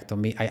biggest impact on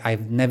me.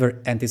 I've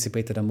never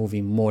anticipated a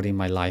movie more in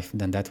my life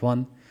than that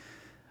one.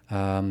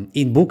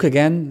 In book,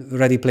 again,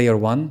 Ready Player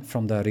One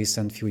from the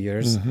recent few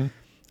years. Mm-hmm.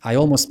 I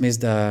almost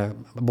missed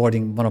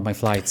boarding one of my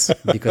flights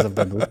because of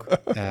the book,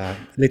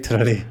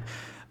 literally.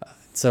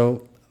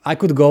 So I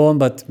could go on,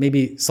 but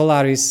maybe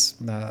Solaris,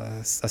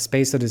 A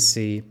Space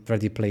Odyssey,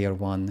 Ready Player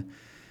One.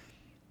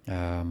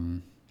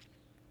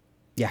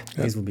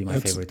 These would be my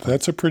favorite ones.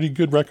 That's a pretty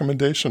good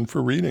recommendation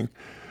for reading.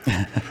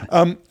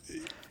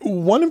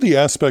 One of the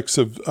aspects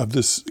of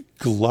this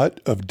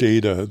glut of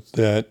data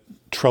that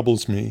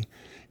troubles me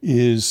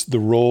is the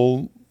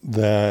role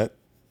that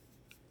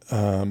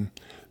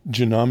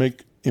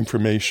genomic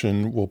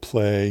information will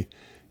play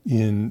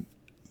in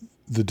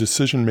the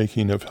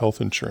decision-making of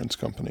health insurance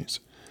companies.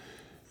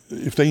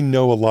 If they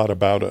know a lot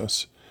about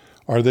us,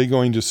 are they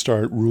going to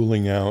start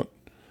ruling out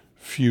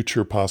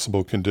future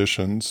possible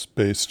conditions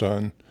based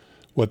on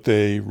what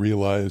they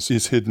realize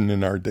is hidden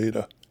in our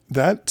data?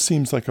 That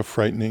seems like a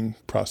frightening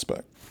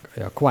prospect.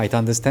 Yeah, quite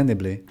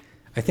understandably.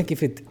 I think if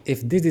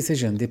this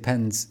decision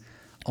depends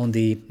on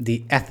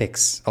the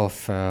ethics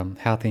of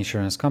health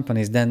insurance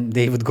companies, then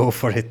they would go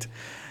for it.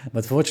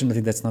 But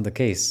fortunately, that's not the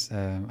case.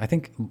 I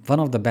think one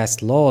of the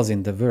best laws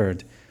in the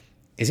world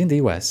is in the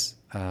US.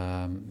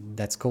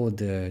 That's called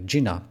the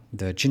GINA,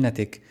 the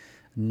Genetic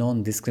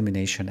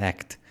Non-Discrimination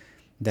Act,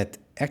 that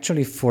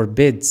actually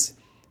forbids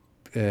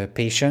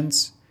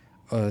patients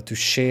to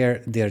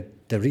share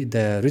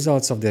the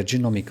results of their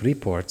genomic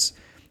reports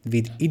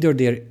with either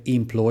their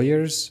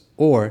employers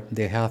or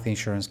their health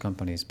insurance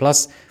companies.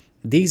 Plus,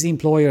 these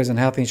employers and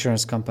health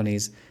insurance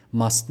companies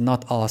must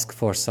not ask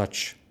for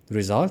such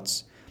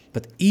results.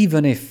 But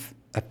even if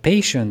a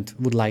patient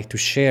would like to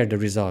share the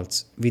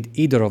results with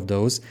either of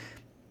those,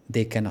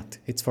 they cannot.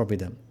 It's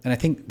forbidden. And I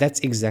think that's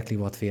exactly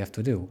what we have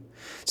to do.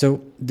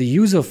 So the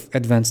use of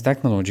advanced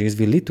technologies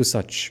will lead to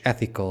such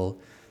ethical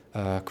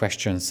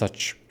questions,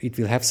 it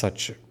will have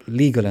such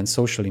legal and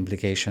social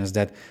implications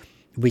that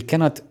we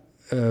cannot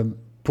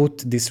put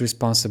this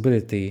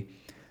responsibility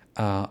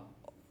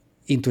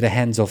into the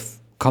hands of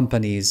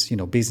companies,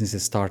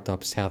 businesses,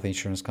 startups, health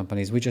insurance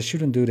companies. We just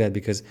shouldn't do that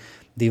because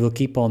they will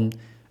keep on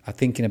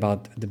thinking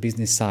about the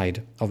business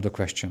side of the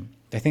question.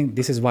 I think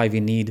this is why we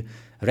need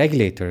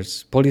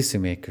regulators,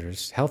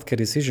 policymakers, healthcare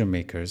decision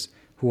makers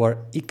who are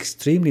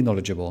extremely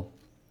knowledgeable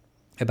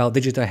about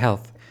digital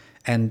health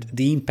and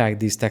the impact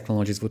these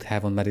technologies would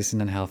have on medicine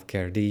and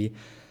healthcare, the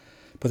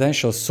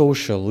potential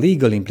social,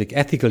 legal,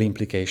 ethical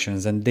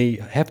implications, and they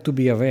have to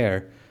be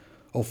aware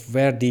of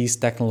where these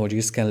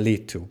technologies can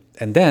lead to.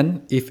 And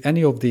then, if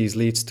any of these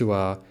leads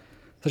to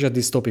such a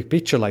dystopic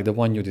picture like the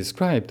one you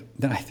described,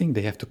 then I think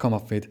they have to come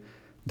up with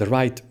the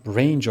right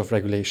range of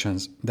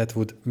regulations that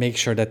would make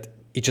sure that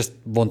it just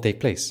won't take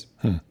place.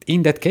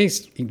 In that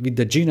case, with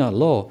the GINA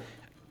law,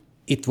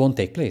 it won't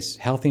take place.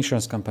 Health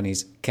insurance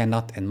companies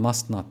cannot and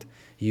must not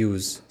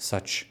use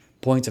such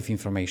points of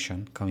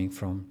information coming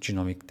from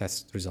genomic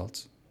test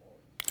results.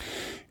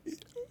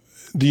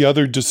 The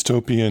other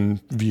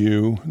dystopian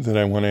view that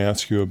I want to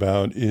ask you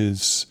about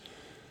is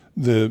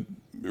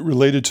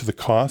related to the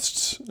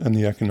costs and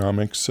the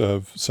economics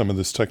of some of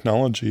this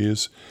technology.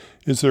 Is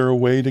there a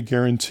way to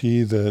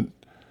guarantee that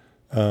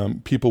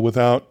people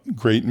without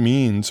great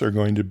means are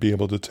going to be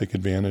able to take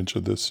advantage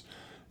of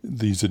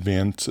these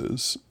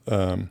advances?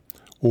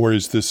 Or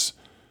is this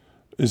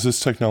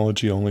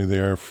technology only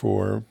there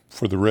for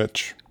the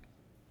rich?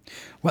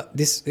 Well,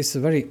 this is a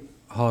very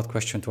hard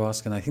question to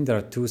ask, and I think there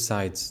are two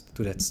sides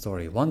to that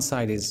story. One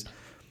side is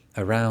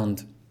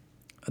around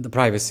the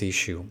privacy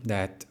issue,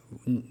 that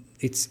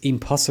it's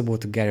impossible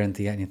to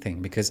guarantee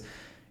anything, because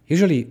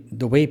usually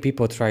the way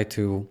people try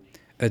to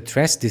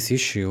address this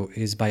issue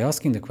is by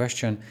asking the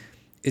question,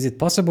 is it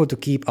possible to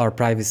keep our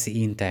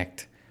privacy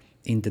intact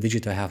in the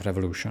digital health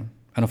revolution?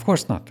 And of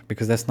course not,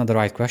 because that's not the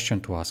right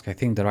question to ask. I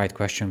think the right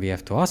question we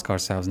have to ask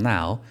ourselves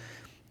now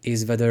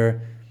is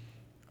whether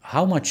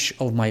how much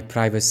of my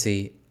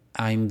privacy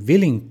I'm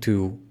willing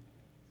to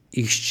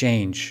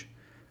exchange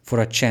for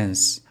a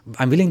chance,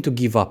 I'm willing to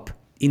give up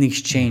in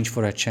exchange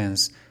for a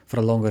chance for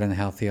a longer and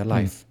healthier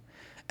life.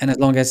 And as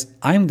long as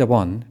I'm the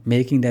one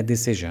making that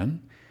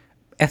decision,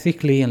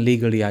 ethically and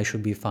legally I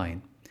should be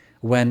fine.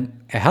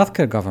 When a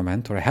healthcare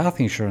government or a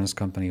health insurance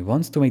company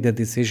wants to make that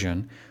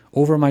decision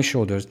over my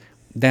shoulders,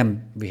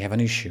 then we have an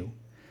issue.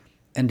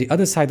 And the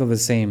other side of the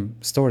same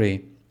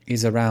story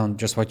is around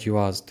just what you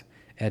asked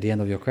at the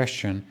end of your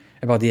question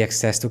about the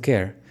access to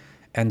care.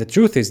 And the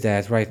truth is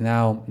that right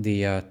now,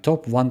 the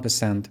top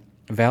 1%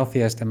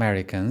 wealthiest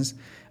Americans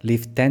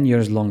live 10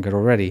 years longer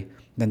already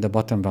than the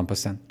bottom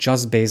 1%,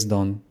 just based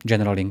on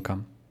general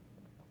income.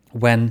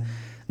 When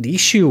the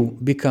issue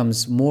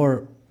becomes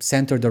more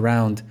centered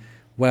around,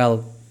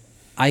 well,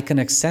 I can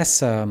access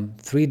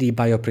 3D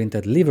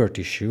bioprinted liver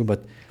tissue,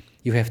 but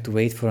you have to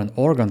wait for an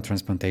organ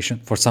transplantation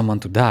for someone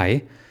to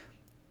die,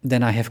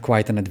 then I have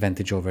quite an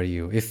advantage over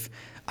you. If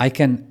I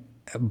can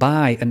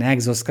buy an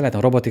exoskeleton,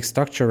 a robotic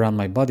structure around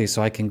my body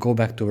so I can go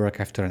back to work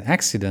after an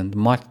accident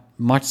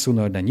much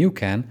sooner than you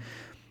can,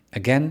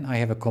 again, I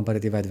have a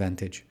competitive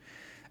advantage.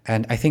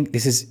 And I think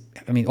this is,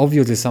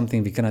 obviously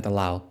something we cannot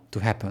allow to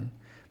happen,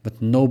 but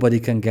nobody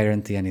can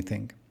guarantee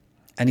anything.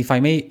 And if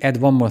I may add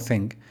one more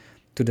thing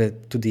to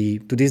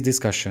this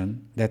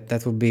discussion,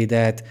 that would be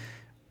that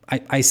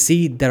I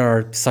see there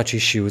are such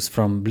issues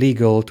from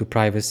legal to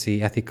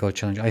privacy, ethical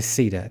challenge. I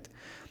see that.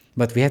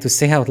 But we have to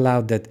say out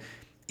loud that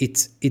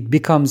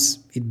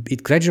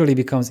it gradually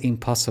becomes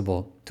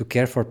impossible to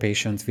care for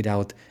patients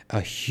without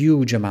a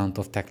huge amount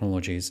of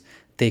technologies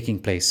taking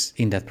place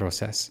in that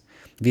process,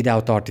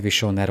 without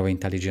artificial narrow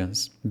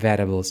intelligence,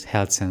 wearables,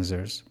 health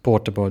sensors,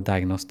 portable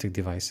diagnostic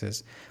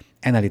devices,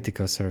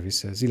 analytical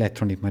services,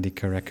 electronic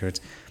medical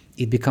records.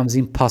 It becomes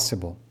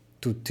impossible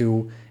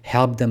to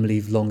help them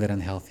live longer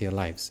and healthier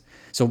lives.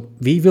 So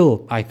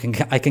I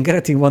can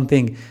guarantee one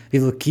thing, we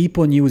will keep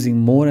on using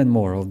more and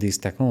more of these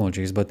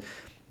technologies, but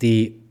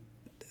the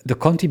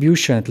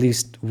contribution, at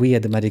least we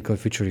at the Medical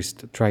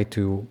Futurist try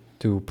to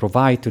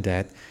provide to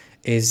that,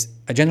 is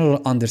a general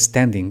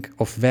understanding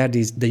of where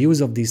the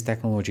use of these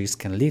technologies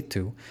can lead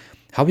to,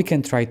 how we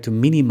can try to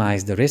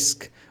minimize the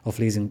risk of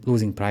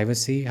losing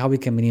privacy, how we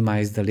can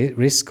minimize the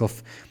risk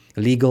of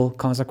legal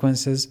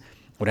consequences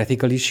or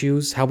ethical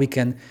issues, how we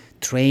can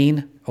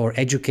train or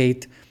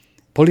educate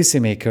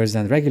policymakers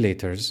and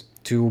regulators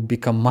to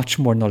become much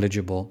more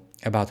knowledgeable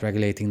about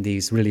regulating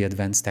these really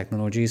advanced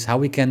technologies, how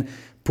we can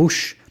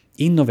push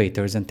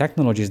innovators and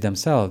technologies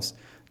themselves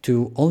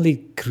to only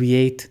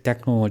create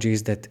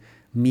technologies that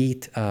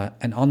meet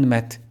an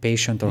unmet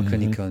patient or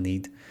clinical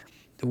need.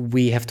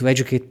 We have to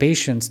educate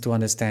patients to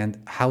understand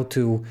how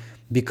to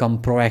become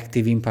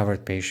proactive,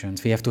 empowered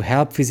patients. We have to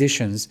help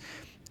physicians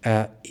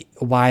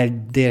while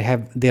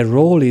their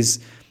role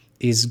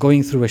is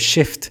going through a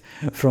shift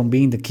from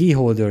being the key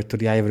holder to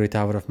the ivory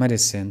tower of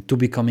medicine to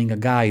becoming a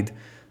guide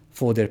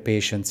for their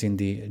patients in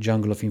the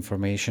jungle of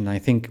information. I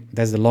think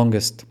that's the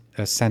longest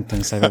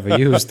sentence I've ever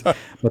used.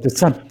 But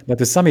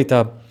to sum it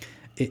up,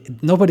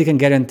 nobody can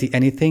guarantee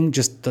anything,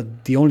 just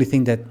the only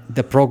thing that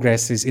the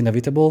progress is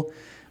inevitable.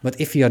 But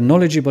if we are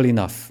knowledgeable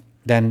enough,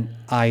 then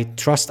I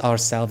trust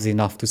ourselves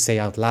enough to say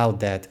out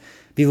loud that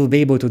we will be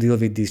able to deal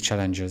with these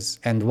challenges.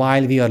 And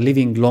while we are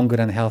living longer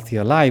and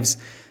healthier lives,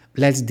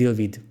 let's deal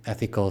with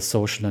ethical,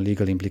 social, and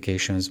legal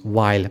implications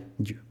while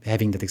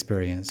having that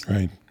experience.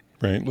 Right.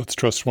 Let's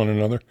trust one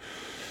another.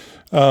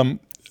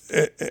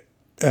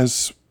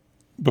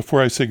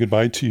 Before I say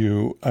goodbye to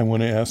you, I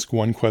want to ask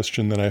one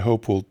question that I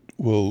hope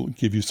will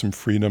give you some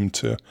freedom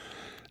to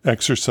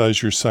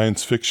exercise your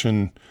science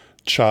fiction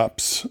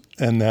chops,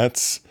 and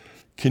that's,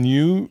 can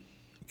you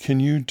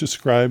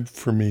describe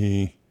for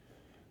me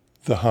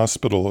the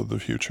hospital of the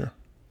future?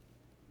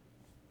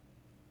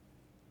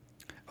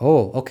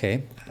 Oh,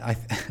 okay. I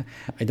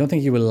don't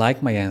think you will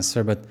like my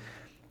answer, but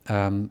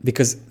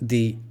because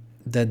the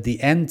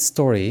end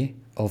story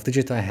of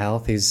digital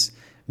health is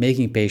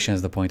making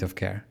patients the point of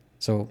care.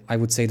 So I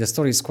would say the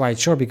story is quite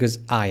short because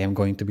I am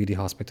going to be the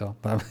hospital,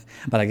 but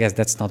I guess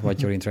that's not what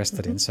you're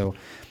interested in. So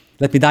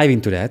let me dive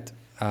into that.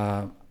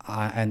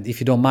 And if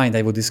you don't mind,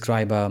 I will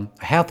describe a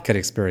healthcare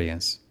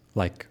experience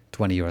like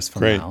 20 years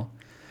from now.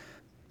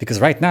 Because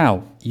right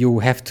now, you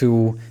have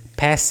to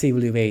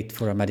passively wait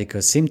for a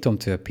medical symptom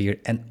to appear,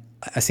 and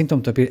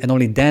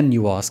only then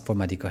you ask for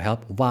medical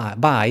help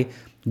by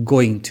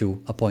going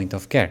to a point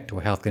of care, to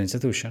a healthcare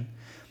institution.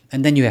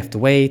 And then you have to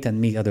wait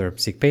and meet other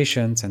sick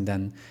patients, and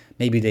then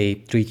maybe they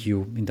treat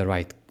you in the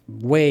right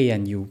way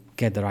and you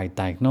get the right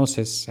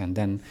diagnosis and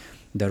then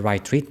the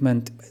right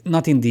treatment,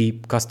 not in the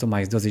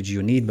customized dosage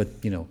you need, but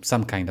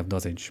some kind of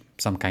dosage,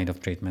 some kind of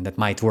treatment that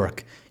might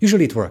work.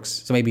 Usually it works,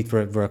 so maybe it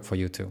will work for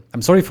you too.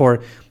 I'm sorry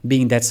for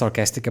being that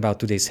sarcastic about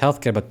today's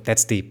healthcare, but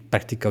that's the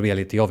practical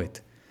reality of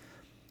it.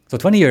 So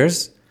 20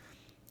 years,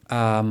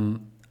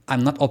 I'm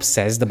not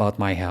obsessed about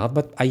my health,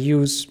 but I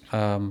use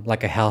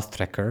like a health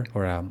tracker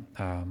or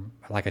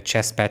like a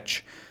chest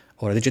patch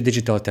or a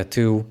digital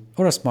tattoo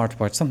or a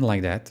smartwatch, something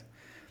like that,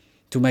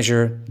 to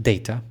measure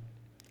data.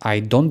 I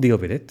don't deal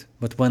with it,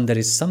 but when there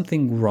is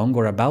something wrong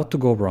or about to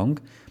go wrong,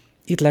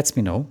 it lets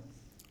me know.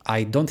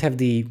 I don't have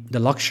the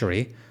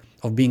luxury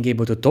of being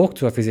able to talk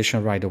to a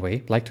physician right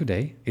away, like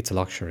today. It's a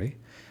luxury.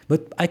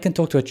 But I can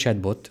talk to a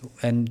chatbot,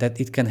 and that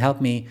it can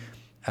help me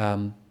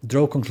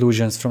draw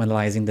conclusions from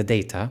analyzing the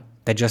data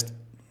that just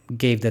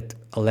gave that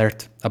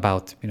alert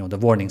about the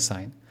warning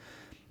sign.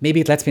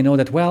 Maybe it lets me know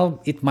that,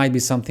 well, it might be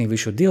something we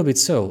should deal with,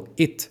 so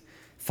it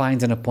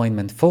finds an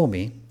appointment for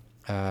me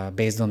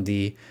based on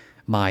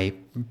my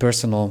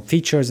personal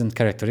features and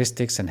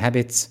characteristics and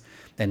habits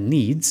and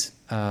needs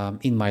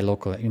in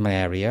my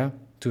area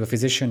to a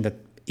physician that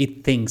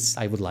it thinks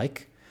I would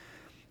like.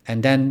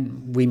 And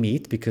then we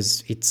meet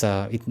because it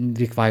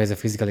requires a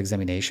physical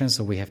examination,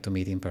 so we have to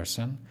meet in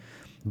person.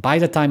 By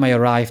the time I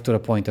arrive to the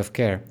point of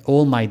care,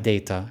 all my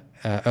data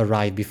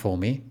arrive before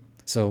me,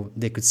 so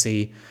they could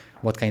see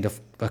what kind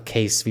of a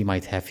case we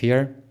might have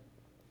here.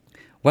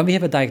 When we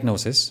have a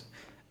diagnosis,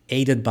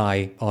 aided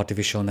by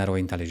artificial narrow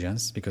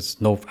intelligence, because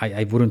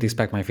I wouldn't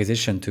expect my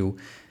physician to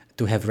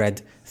have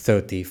read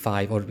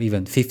 35 or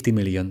even 50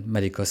 million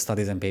medical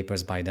studies and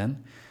papers by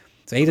then.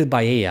 So aided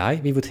by AI,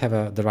 we would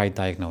have the right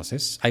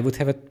diagnosis. I would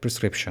have a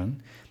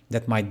prescription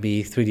that might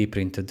be 3D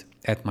printed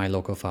at my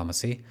local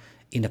pharmacy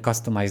in a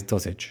customized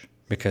dosage,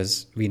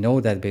 because we know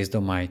that based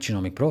on my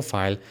genomic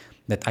profile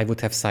that I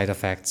would have side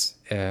effects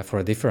for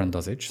a different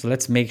dosage. So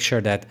let's make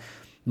sure that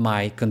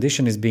my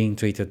condition is being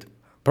treated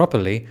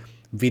properly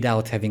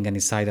without having any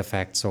side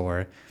effects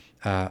or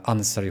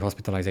unnecessary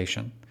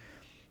hospitalization.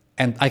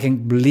 And I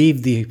can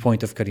leave the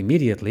point of care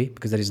immediately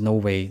because there is no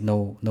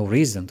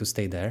reason to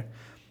stay there.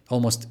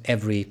 Almost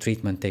every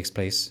treatment takes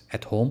place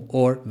at home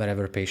or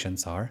wherever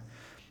patients are.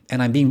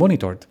 And I'm being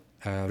monitored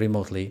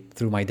remotely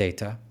through my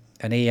data.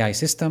 An AI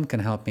system can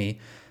help me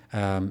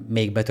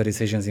make better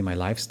decisions in my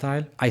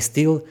lifestyle. I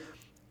still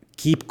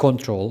keep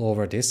control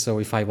over this. So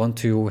if I want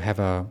to have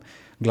a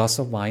glass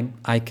of wine,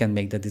 I can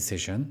make the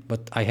decision,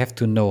 but I have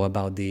to know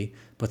about the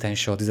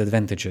potential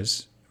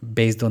disadvantages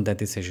based on that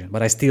decision.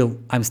 But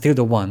I'm still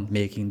the one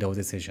making those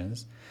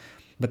decisions.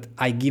 But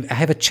I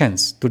have a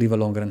chance to live a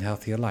longer and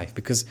healthier life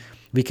because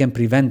we can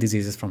prevent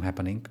diseases from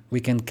happening. We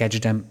can catch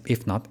them,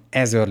 if not,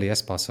 as early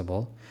as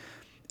possible.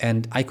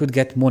 And I could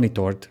get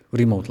monitored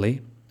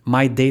remotely.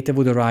 My data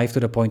would arrive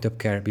to the point of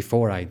care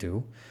before I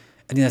do.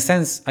 And in a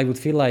sense, I would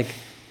feel like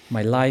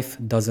my life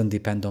doesn't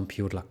depend on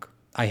pure luck.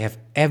 I have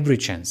every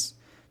chance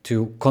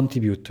to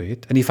contribute to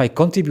it. And if I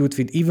contribute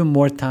with even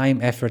more time,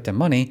 effort, and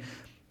money,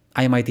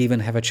 I might even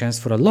have a chance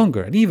for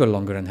an even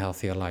longer and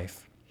healthier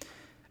life.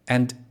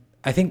 And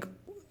I think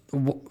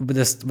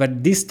where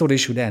this story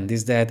should end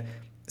is that,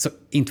 so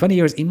in 20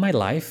 years in my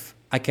life,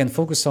 I can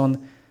focus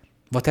on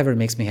whatever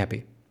makes me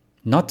happy,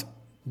 not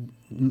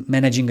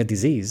managing a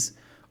disease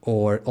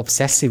or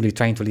obsessively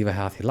trying to live a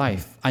healthy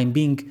life. I'm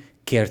being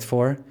cared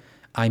for.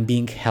 I'm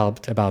being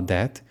helped about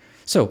that.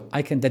 So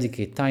I can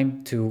dedicate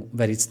time to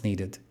where it's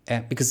needed.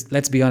 Because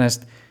let's be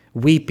honest,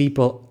 we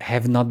people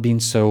have not been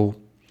so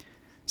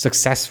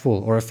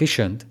successful or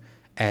efficient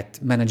at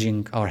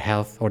managing our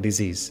health or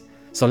disease.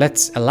 So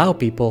let's allow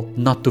people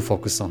not to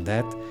focus on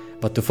that,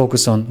 but to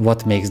focus on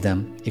what makes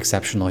them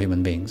exceptional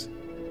human beings.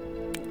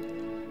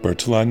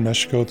 Bertalan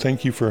Meshko,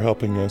 thank you for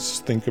helping us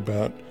think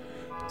about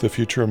the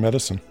future of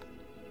medicine.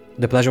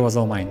 The pleasure was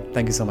all mine.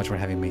 Thank you so much for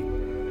having me.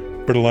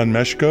 Bertalan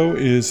Meshko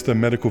is the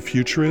medical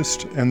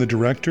futurist and the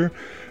director of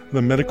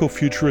the Medical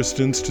Futurist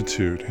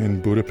Institute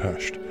in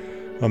Budapest,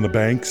 on the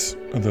banks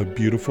of the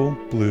beautiful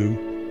blue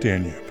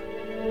Danube.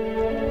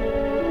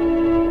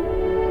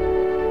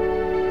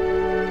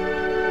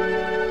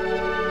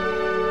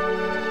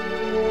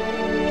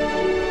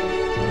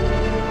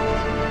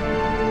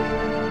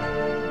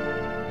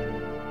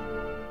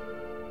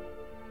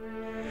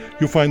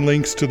 You'll find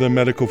links to the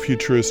Medical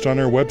Futurist on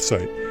our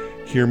website,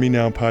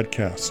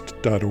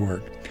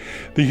 hearmenowpodcast.org.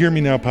 The Hear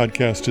Me Now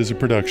podcast is a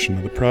production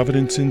of the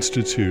Providence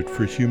Institute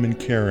for Human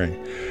Caring.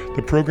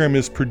 The program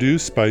is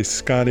produced by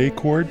Scott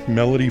Acord,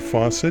 Melody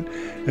Fawcett,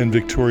 and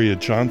Victoria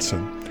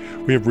Johnson.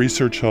 We have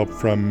research help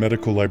from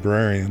medical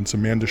librarians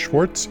Amanda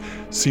Schwartz,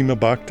 Seema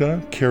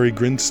Bhakta, Carrie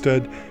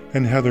Grinstead,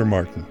 and Heather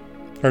Martin.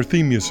 Our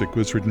theme music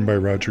was written by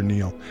Roger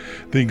Neal.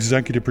 The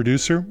executive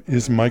producer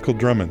is Michael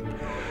Drummond.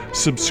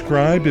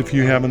 Subscribe if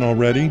you haven't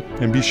already,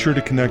 and be sure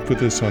to connect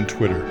with us on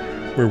Twitter,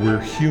 where we're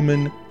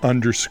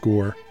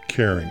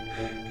human_caring.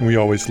 And we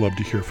always love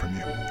to hear from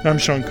you. I'm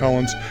Sean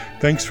Collins.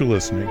 Thanks for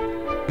listening.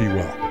 Be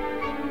well.